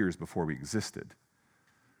thousands of years before we existed.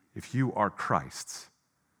 If you are Christ's,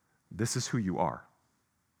 this is who you are.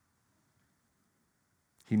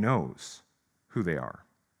 He knows who they are,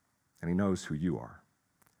 and he knows who you are.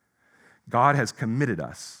 God has committed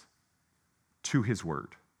us to his word.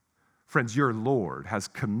 Friends, your Lord has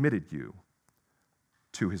committed you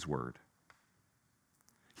to his word.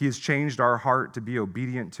 He has changed our heart to be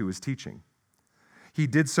obedient to his teaching. He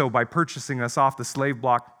did so by purchasing us off the slave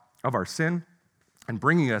block of our sin and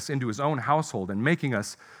bringing us into his own household and making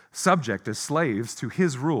us subject as slaves to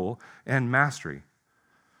his rule and mastery.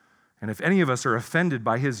 And if any of us are offended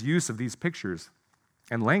by his use of these pictures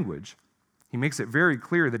and language, he makes it very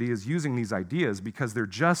clear that he is using these ideas because there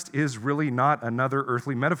just is really not another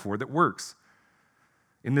earthly metaphor that works.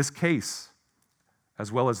 In this case,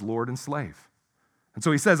 as well as Lord and slave. And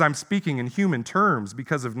so he says, I'm speaking in human terms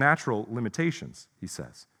because of natural limitations, he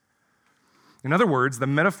says. In other words, the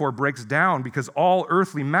metaphor breaks down because all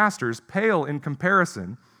earthly masters pale in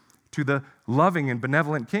comparison to the loving and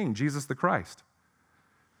benevolent King, Jesus the Christ.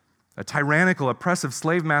 A tyrannical, oppressive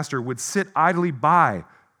slave master would sit idly by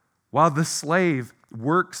while the slave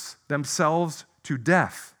works themselves to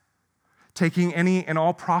death, taking any and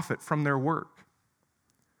all profit from their work.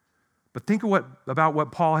 But think about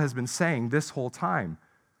what Paul has been saying this whole time.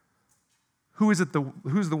 Who's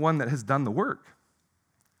the one that has done the work?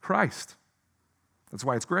 Christ. That's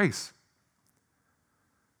why it's grace.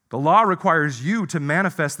 The law requires you to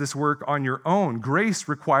manifest this work on your own. Grace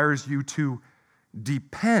requires you to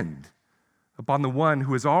depend upon the one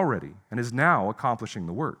who is already and is now accomplishing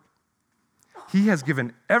the work. He has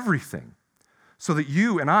given everything so that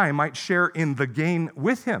you and I might share in the gain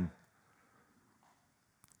with him.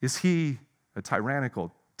 Is he a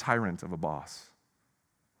tyrannical tyrant of a boss,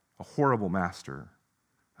 a horrible master,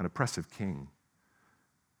 an oppressive king?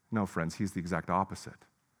 No, friends, he's the exact opposite.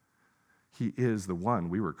 He is the one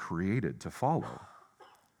we were created to follow.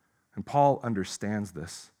 And Paul understands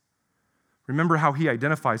this. Remember how he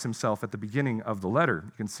identifies himself at the beginning of the letter.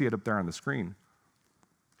 You can see it up there on the screen.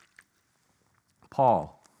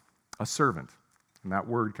 Paul, a servant, and that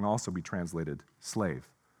word can also be translated slave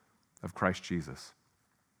of Christ Jesus,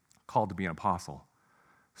 called to be an apostle,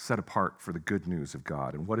 set apart for the good news of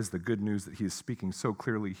God. And what is the good news that he is speaking so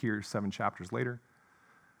clearly here 7 chapters later?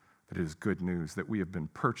 That it is good news that we have been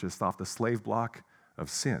purchased off the slave block of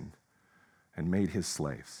sin and made his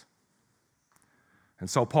slaves. And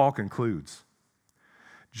so Paul concludes,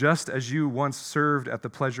 just as you once served at the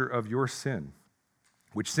pleasure of your sin,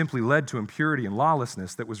 which simply led to impurity and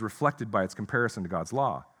lawlessness that was reflected by its comparison to God's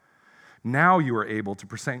law, now you are able to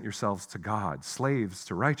present yourselves to God, slaves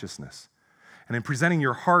to righteousness. And in presenting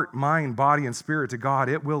your heart, mind, body, and spirit to God,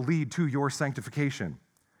 it will lead to your sanctification.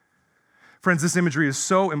 Friends, this imagery is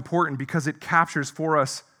so important because it captures for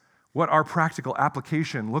us what our practical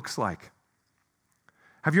application looks like.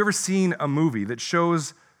 Have you ever seen a movie that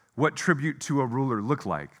shows what tribute to a ruler looked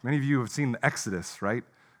like? Many of you have seen the Exodus, right?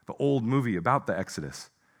 The old movie about the Exodus,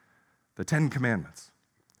 the 10 Commandments.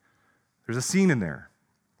 There's a scene in there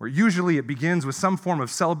where usually it begins with some form of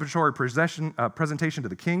celebratory presentation to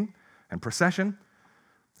the king and procession,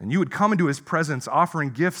 and you would come into his presence offering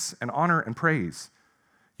gifts and honor and praise.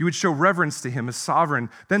 You would show reverence to him as sovereign.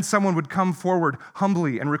 Then someone would come forward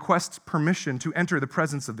humbly and request permission to enter the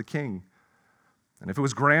presence of the king. And if it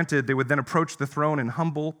was granted, they would then approach the throne in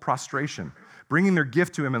humble prostration, bringing their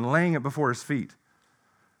gift to him and laying it before his feet.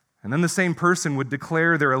 And then the same person would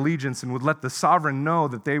declare their allegiance and would let the sovereign know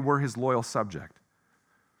that they were his loyal subject.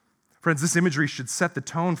 Friends, this imagery should set the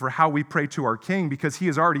tone for how we pray to our King because he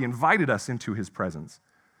has already invited us into his presence.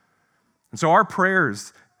 And so our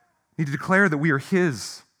prayers need to declare that we are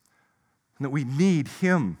his and that we need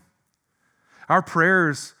him. Our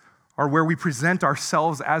prayers are where we present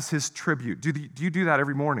ourselves as his tribute. Do you do that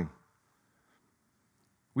every morning?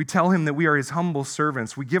 We tell him that we are his humble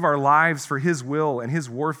servants. We give our lives for his will and his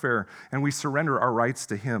warfare, and we surrender our rights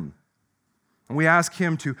to him. And we ask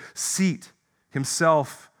him to seat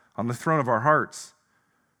himself on the throne of our hearts,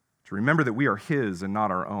 to remember that we are his and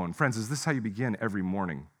not our own. Friends, is this how you begin every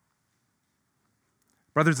morning?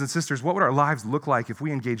 Brothers and sisters, what would our lives look like if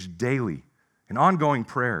we engaged daily in ongoing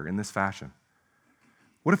prayer in this fashion?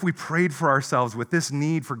 What if we prayed for ourselves with this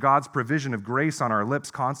need for God's provision of grace on our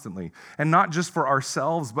lips constantly, and not just for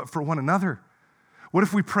ourselves, but for one another? What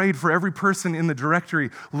if we prayed for every person in the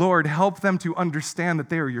directory, Lord, help them to understand that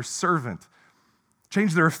they are your servant.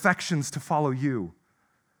 Change their affections to follow you.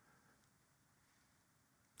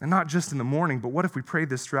 And not just in the morning, but what if we prayed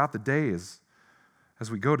this throughout the day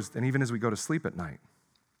as we go to, and even as we go to sleep at night?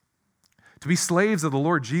 To be slaves of the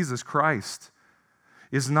Lord Jesus Christ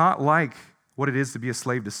is not like what it is to be a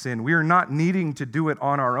slave to sin. We are not needing to do it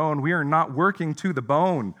on our own. We are not working to the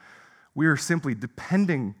bone. We are simply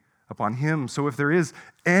depending upon him. So if there is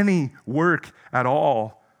any work at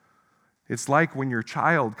all, it's like when your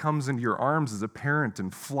child comes into your arms as a parent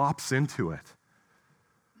and flops into it.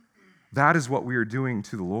 That is what we are doing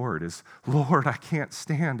to the Lord, is, Lord, I can't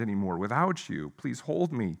stand anymore without you. Please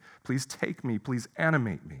hold me. Please take me. Please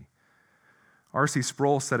animate me. R.C.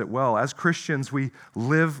 Sproul said it well. As Christians, we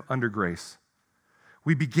live under grace.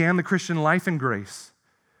 We began the Christian life in grace.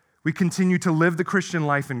 We continue to live the Christian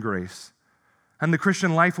life in grace. And the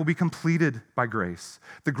Christian life will be completed by grace.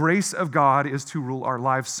 The grace of God is to rule our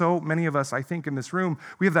lives. So many of us, I think, in this room,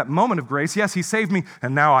 we have that moment of grace. Yes, he saved me,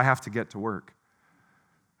 and now I have to get to work.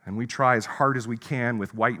 And we try as hard as we can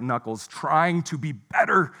with white knuckles, trying to be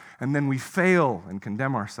better, and then we fail and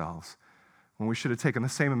condemn ourselves when we should have taken the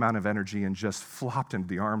same amount of energy and just flopped into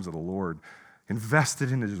the arms of the Lord,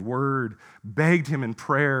 invested in his word, begged him in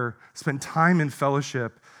prayer, spent time in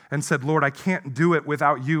fellowship, and said, Lord, I can't do it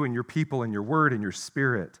without you and your people and your word and your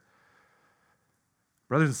spirit.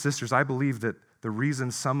 Brothers and sisters, I believe that the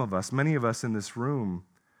reason some of us, many of us in this room,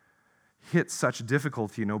 hit such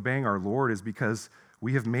difficulty in obeying our Lord is because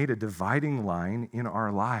we have made a dividing line in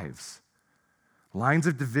our lives. Lines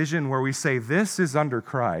of division where we say, this is under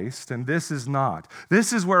Christ and this is not.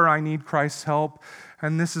 This is where I need Christ's help,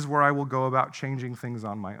 and this is where I will go about changing things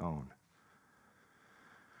on my own.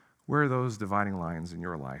 Where are those dividing lines in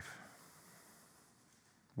your life?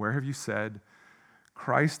 Where have you said,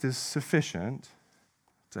 Christ is sufficient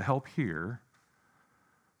to help here,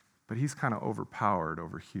 but he's kind of overpowered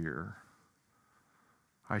over here.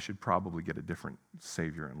 I should probably get a different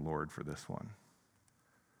Savior and Lord for this one.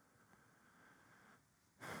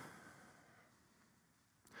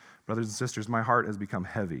 Brothers and sisters, my heart has become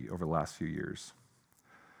heavy over the last few years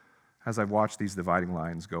as I've watched these dividing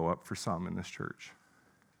lines go up for some in this church.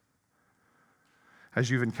 As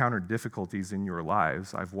you've encountered difficulties in your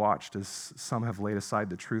lives, I've watched as some have laid aside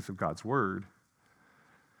the truth of God's word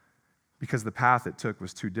because the path it took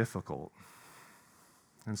was too difficult.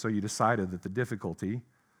 And so you decided that the difficulty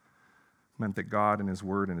meant that God and his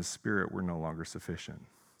word and his spirit were no longer sufficient.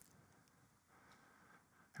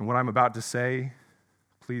 And what I'm about to say,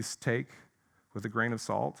 please take with a grain of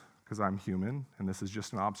salt, because I'm human, and this is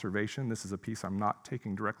just an observation. This is a piece I'm not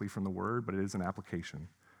taking directly from the word, but it is an application.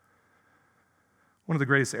 One of the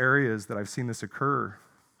greatest areas that I've seen this occur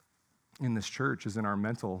in this church is in our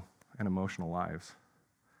mental and emotional lives.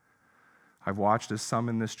 I've watched as some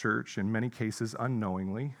in this church, in many cases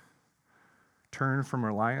unknowingly, turn from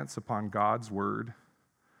reliance upon God's word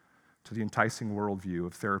to the enticing worldview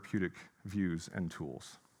of therapeutic views and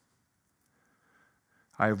tools.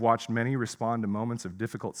 I have watched many respond to moments of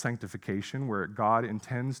difficult sanctification where God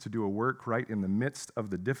intends to do a work right in the midst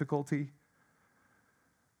of the difficulty,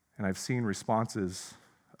 and I've seen responses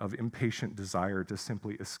of impatient desire to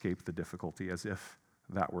simply escape the difficulty as if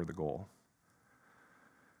that were the goal.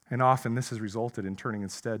 And often this has resulted in turning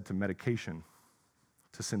instead to medication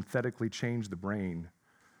to synthetically change the brain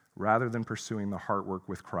rather than pursuing the heart work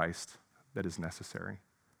with Christ that is necessary.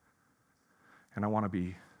 And I want to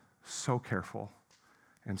be so careful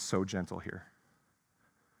and so gentle here.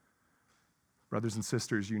 Brothers and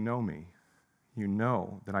sisters, you know me. You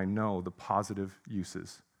know that I know the positive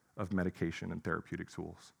uses of medication and therapeutic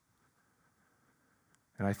tools.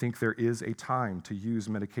 And I think there is a time to use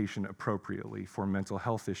medication appropriately for mental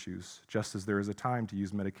health issues, just as there is a time to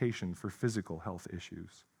use medication for physical health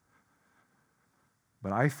issues.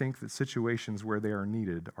 But I think that situations where they are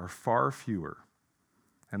needed are far fewer,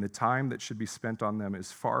 and the time that should be spent on them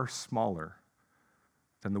is far smaller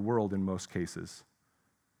than the world in most cases,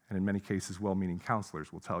 and in many cases, well-meaning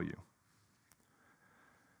counselors will tell you.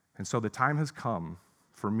 And so the time has come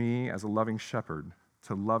for me as a loving shepherd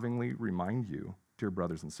to lovingly remind you, dear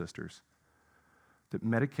brothers and sisters, that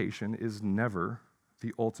medication is never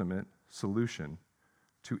the ultimate solution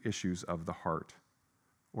to issues of the heart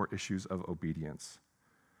or issues of obedience,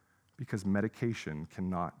 because medication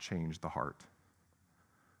cannot change the heart.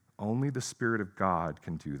 Only the Spirit of God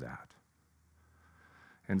can do that.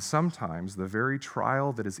 And sometimes the very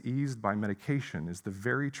trial that is eased by medication is the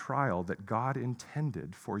very trial that God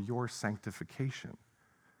intended for your sanctification,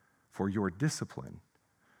 for your discipline,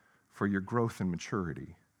 for your growth and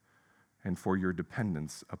maturity, and for your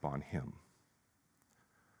dependence upon Him.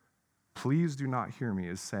 Please do not hear me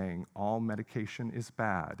as saying all medication is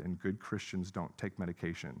bad and good Christians don't take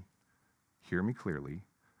medication. Hear me clearly.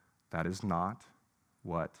 That is not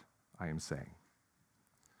what I am saying.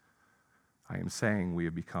 I am saying we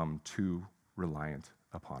have become too reliant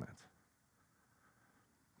upon it.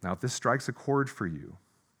 Now, if this strikes a chord for you,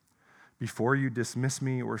 before you dismiss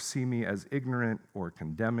me or see me as ignorant or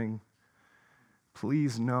condemning,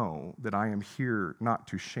 please know that I am here not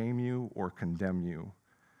to shame you or condemn you.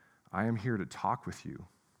 I am here to talk with you.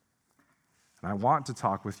 And I want to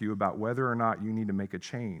talk with you about whether or not you need to make a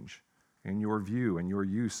change in your view and your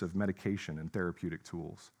use of medication and therapeutic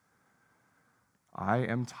tools. I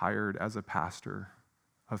am tired as a pastor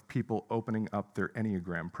of people opening up their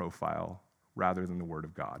Enneagram profile rather than the Word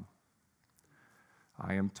of God.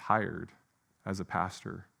 I am tired as a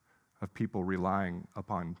pastor of people relying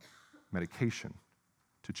upon medication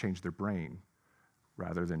to change their brain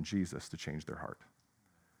rather than Jesus to change their heart.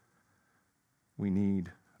 We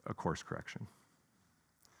need a course correction.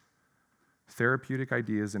 Therapeutic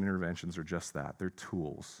ideas and interventions are just that. They're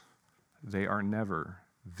tools. They are never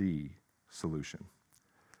the solution.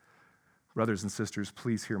 Brothers and sisters,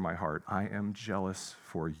 please hear my heart. I am jealous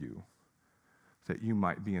for you that you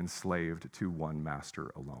might be enslaved to one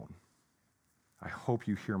master alone. I hope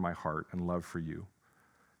you hear my heart and love for you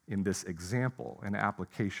in this example and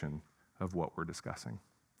application of what we're discussing.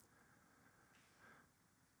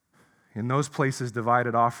 In those places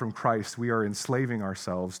divided off from Christ, we are enslaving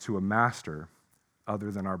ourselves to a master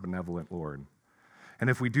other than our benevolent Lord. And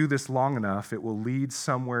if we do this long enough, it will lead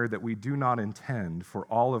somewhere that we do not intend for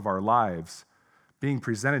all of our lives. Being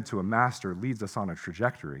presented to a master leads us on a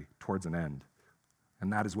trajectory towards an end.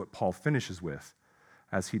 And that is what Paul finishes with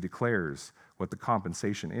as he declares what the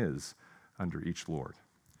compensation is under each Lord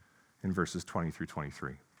in verses 20 through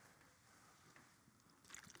 23.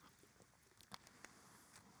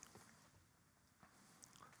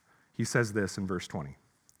 He says this in verse 20.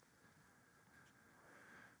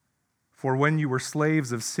 For when you were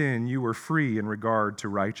slaves of sin, you were free in regard to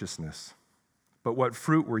righteousness. But what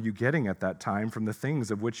fruit were you getting at that time from the things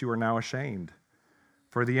of which you are now ashamed?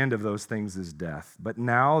 For the end of those things is death. But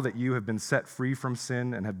now that you have been set free from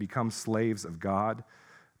sin and have become slaves of God,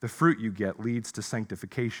 the fruit you get leads to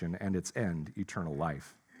sanctification and its end, eternal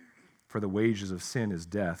life. For the wages of sin is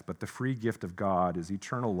death, but the free gift of God is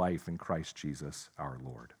eternal life in Christ Jesus our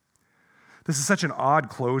Lord. This is such an odd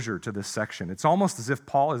closure to this section. It's almost as if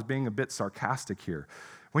Paul is being a bit sarcastic here.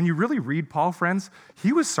 When you really read Paul, friends,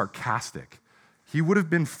 he was sarcastic. He would have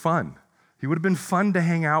been fun. He would have been fun to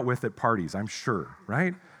hang out with at parties, I'm sure,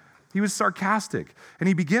 right? He was sarcastic. And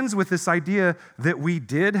he begins with this idea that we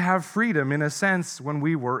did have freedom in a sense when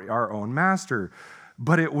we were our own master.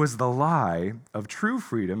 But it was the lie of true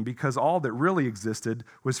freedom because all that really existed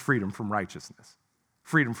was freedom from righteousness,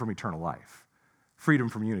 freedom from eternal life, freedom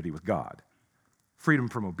from unity with God, freedom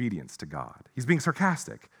from obedience to God. He's being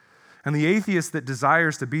sarcastic. And the atheist that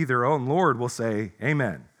desires to be their own Lord will say,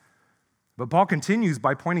 amen. But Paul continues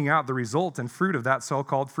by pointing out the result and fruit of that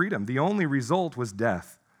so-called freedom. The only result was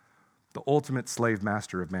death, the ultimate slave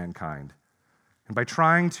master of mankind. And by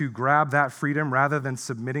trying to grab that freedom rather than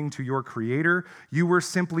submitting to your Creator, you were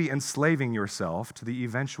simply enslaving yourself to the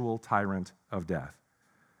eventual tyrant of death.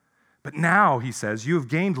 But now, he says, you have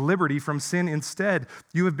gained liberty from sin instead.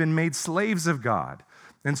 You have been made slaves of God.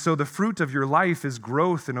 And so the fruit of your life is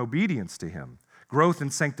growth in obedience to Him, growth in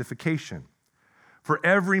sanctification. For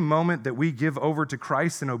every moment that we give over to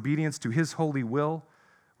Christ in obedience to His holy will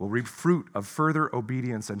reap fruit of further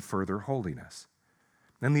obedience and further holiness.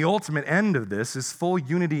 And the ultimate end of this is full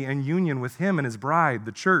unity and union with Him and His bride,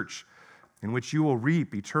 the church. in which you will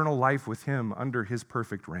reap eternal life with him under his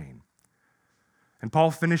perfect reign. And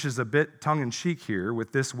Paul finishes a bit tongue-in-cheek here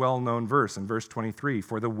with this well-known verse in verse 23,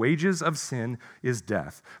 "For the wages of sin is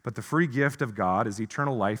death, but the free gift of God is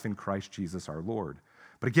eternal life in Christ Jesus our Lord."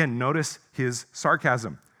 But again, notice his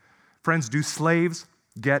sarcasm. Friends, do slaves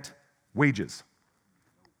get wages?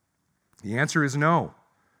 The answer is no.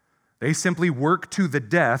 They simply work to the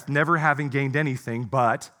death, never having gained anything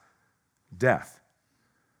but death.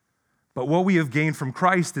 But what we have gained from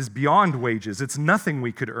Christ is beyond wages. It's nothing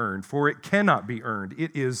we could earn, for it cannot be earned.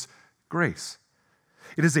 It is grace.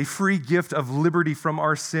 It is a free gift of liberty from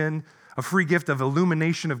our sin, a free gift of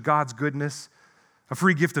illumination of God's goodness, a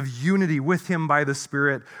free gift of unity with him by the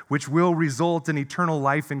Spirit, which will result in eternal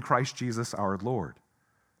life in Christ Jesus our Lord.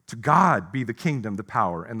 To God be the kingdom, the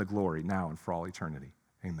power, and the glory, now and for all eternity.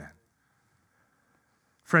 Amen.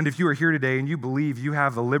 Friend, if you are here today and you believe you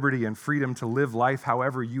have the liberty and freedom to live life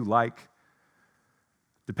however you like,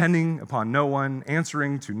 depending upon no one,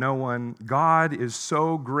 answering to no one, God is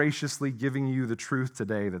so graciously giving you the truth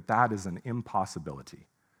today that that is an impossibility.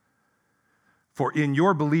 For in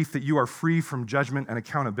your belief that you are free from judgment and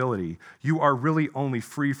accountability, you are really only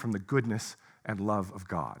free from the goodness and love of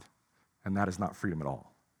God. And that is not freedom at all.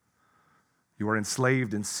 You are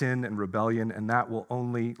enslaved in sin and rebellion, and that will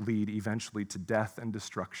only lead eventually to death and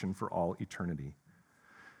destruction for all eternity.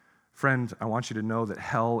 Friend, I want you to know that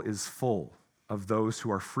hell is full of those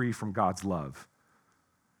who are free from God's love,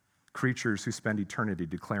 creatures who spend eternity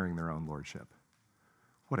declaring their own lordship.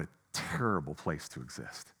 What a terrible place to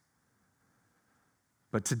exist.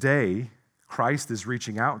 But today, Christ is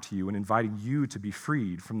reaching out to you and inviting you to be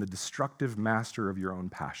freed from the destructive master of your own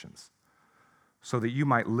passions, so that you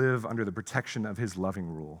might live under the protection of his loving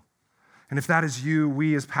rule. And if that is you,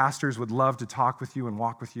 we as pastors would love to talk with you and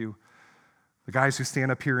walk with you. The guys who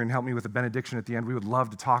stand up here and help me with a benediction at the end, we would love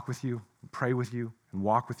to talk with you, and pray with you, and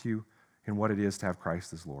walk with you in what it is to have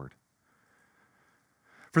Christ as Lord.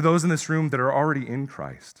 For those in this room that are already in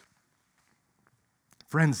Christ,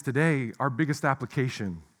 friends, today our biggest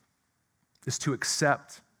application is to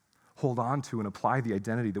accept, hold on to, and apply the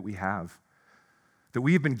identity that we have. That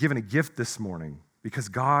we have been given a gift this morning because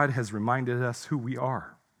God has reminded us who we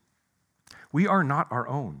are. We are not our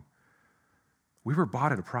own. We were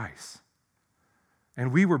bought at a price.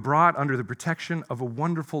 And we were brought under the protection of a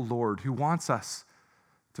wonderful Lord who wants us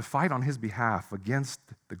to fight on his behalf against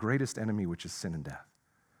the greatest enemy, which is sin and death.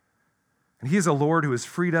 And he is a Lord who has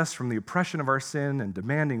freed us from the oppression of our sin and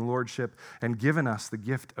demanding lordship and given us the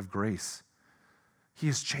gift of grace. He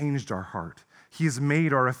has changed our heart. He has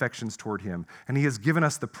made our affections toward him, and he has given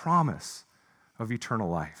us the promise of eternal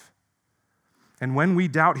life. And when we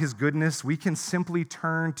doubt his goodness, we can simply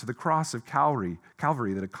turn to the cross of Calvary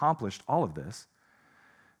that accomplished all of this,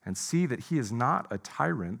 and see that he is not a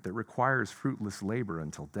tyrant that requires fruitless labor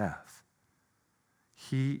until death.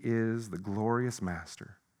 He is the glorious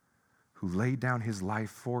master who laid down his life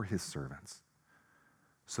for his servants,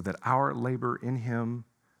 so that our labor in him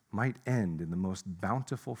might end in the most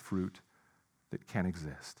bountiful fruit that can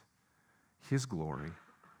exist, his glory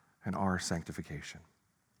and our sanctification.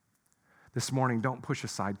 This morning, don't push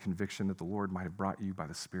aside conviction that the Lord might have brought you by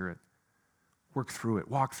the Spirit. Work through it,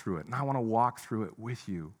 walk through it, and I want to walk through it with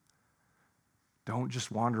you. Don't just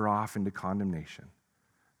wander off into condemnation.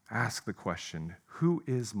 Ask the question, who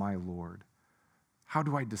is my Lord? How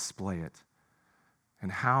do I display it? And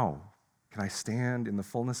how can I stand in the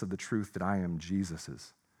fullness of the truth that I am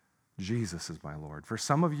Jesus's? Jesus is my Lord. For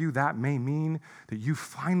some of you, that may mean that you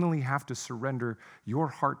finally have to surrender your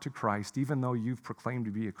heart to Christ, even though you've proclaimed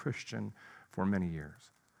to be a Christian for many years.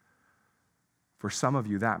 For some of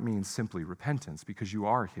you, that means simply repentance, because you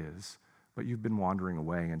are his, but you've been wandering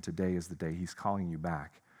away, and today is the day he's calling you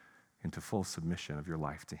back into full submission of your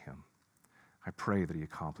life to him. I pray that he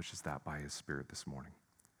accomplishes that by his Spirit this morning.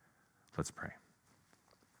 Let's pray.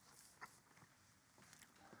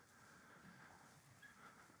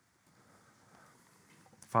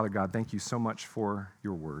 Father God, thank you so much for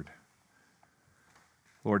your word.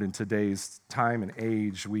 Lord, in today's time and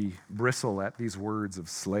age, we bristle at these words of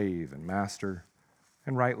slave and master,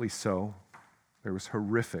 and rightly so. There was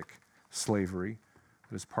horrific slavery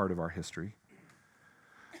that is part of our history.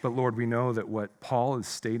 But Lord, we know that what Paul is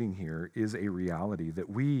stating here is a reality, that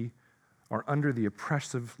we are under the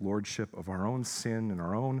oppressive lordship of our own sin and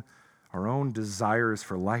our own desires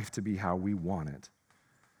for life to be how we want it.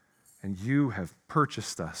 And you have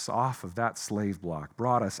purchased us off of that slave block,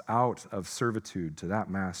 brought us out of servitude to that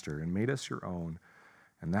master, and made us your own.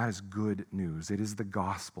 And that is good news. It is the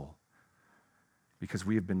gospel, because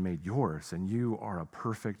we have been made yours, and you are a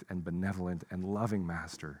perfect and benevolent and loving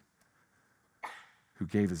master who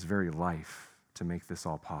gave his very life to make this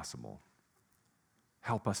all possible.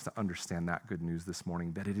 Help us to understand that good news this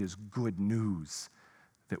morning, that it is good news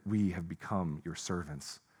that we have become your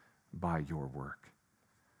servants by your work.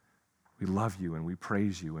 We love you and we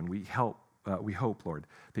praise you, and we hope, Lord,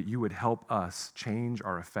 that you would help us change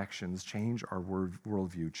our affections, change our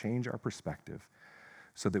worldview, change our perspective,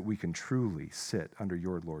 so that we can truly sit under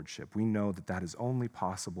your lordship. We know that that is only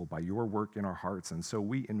possible by your work in our hearts, and so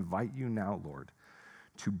we invite you now, Lord,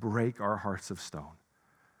 to break our hearts of stone,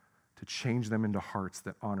 to change them into hearts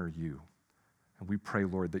that honor you. And we pray,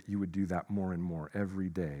 Lord, that you would do that more and more every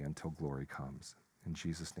day until glory comes. In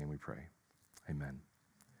Jesus' name we pray. Amen.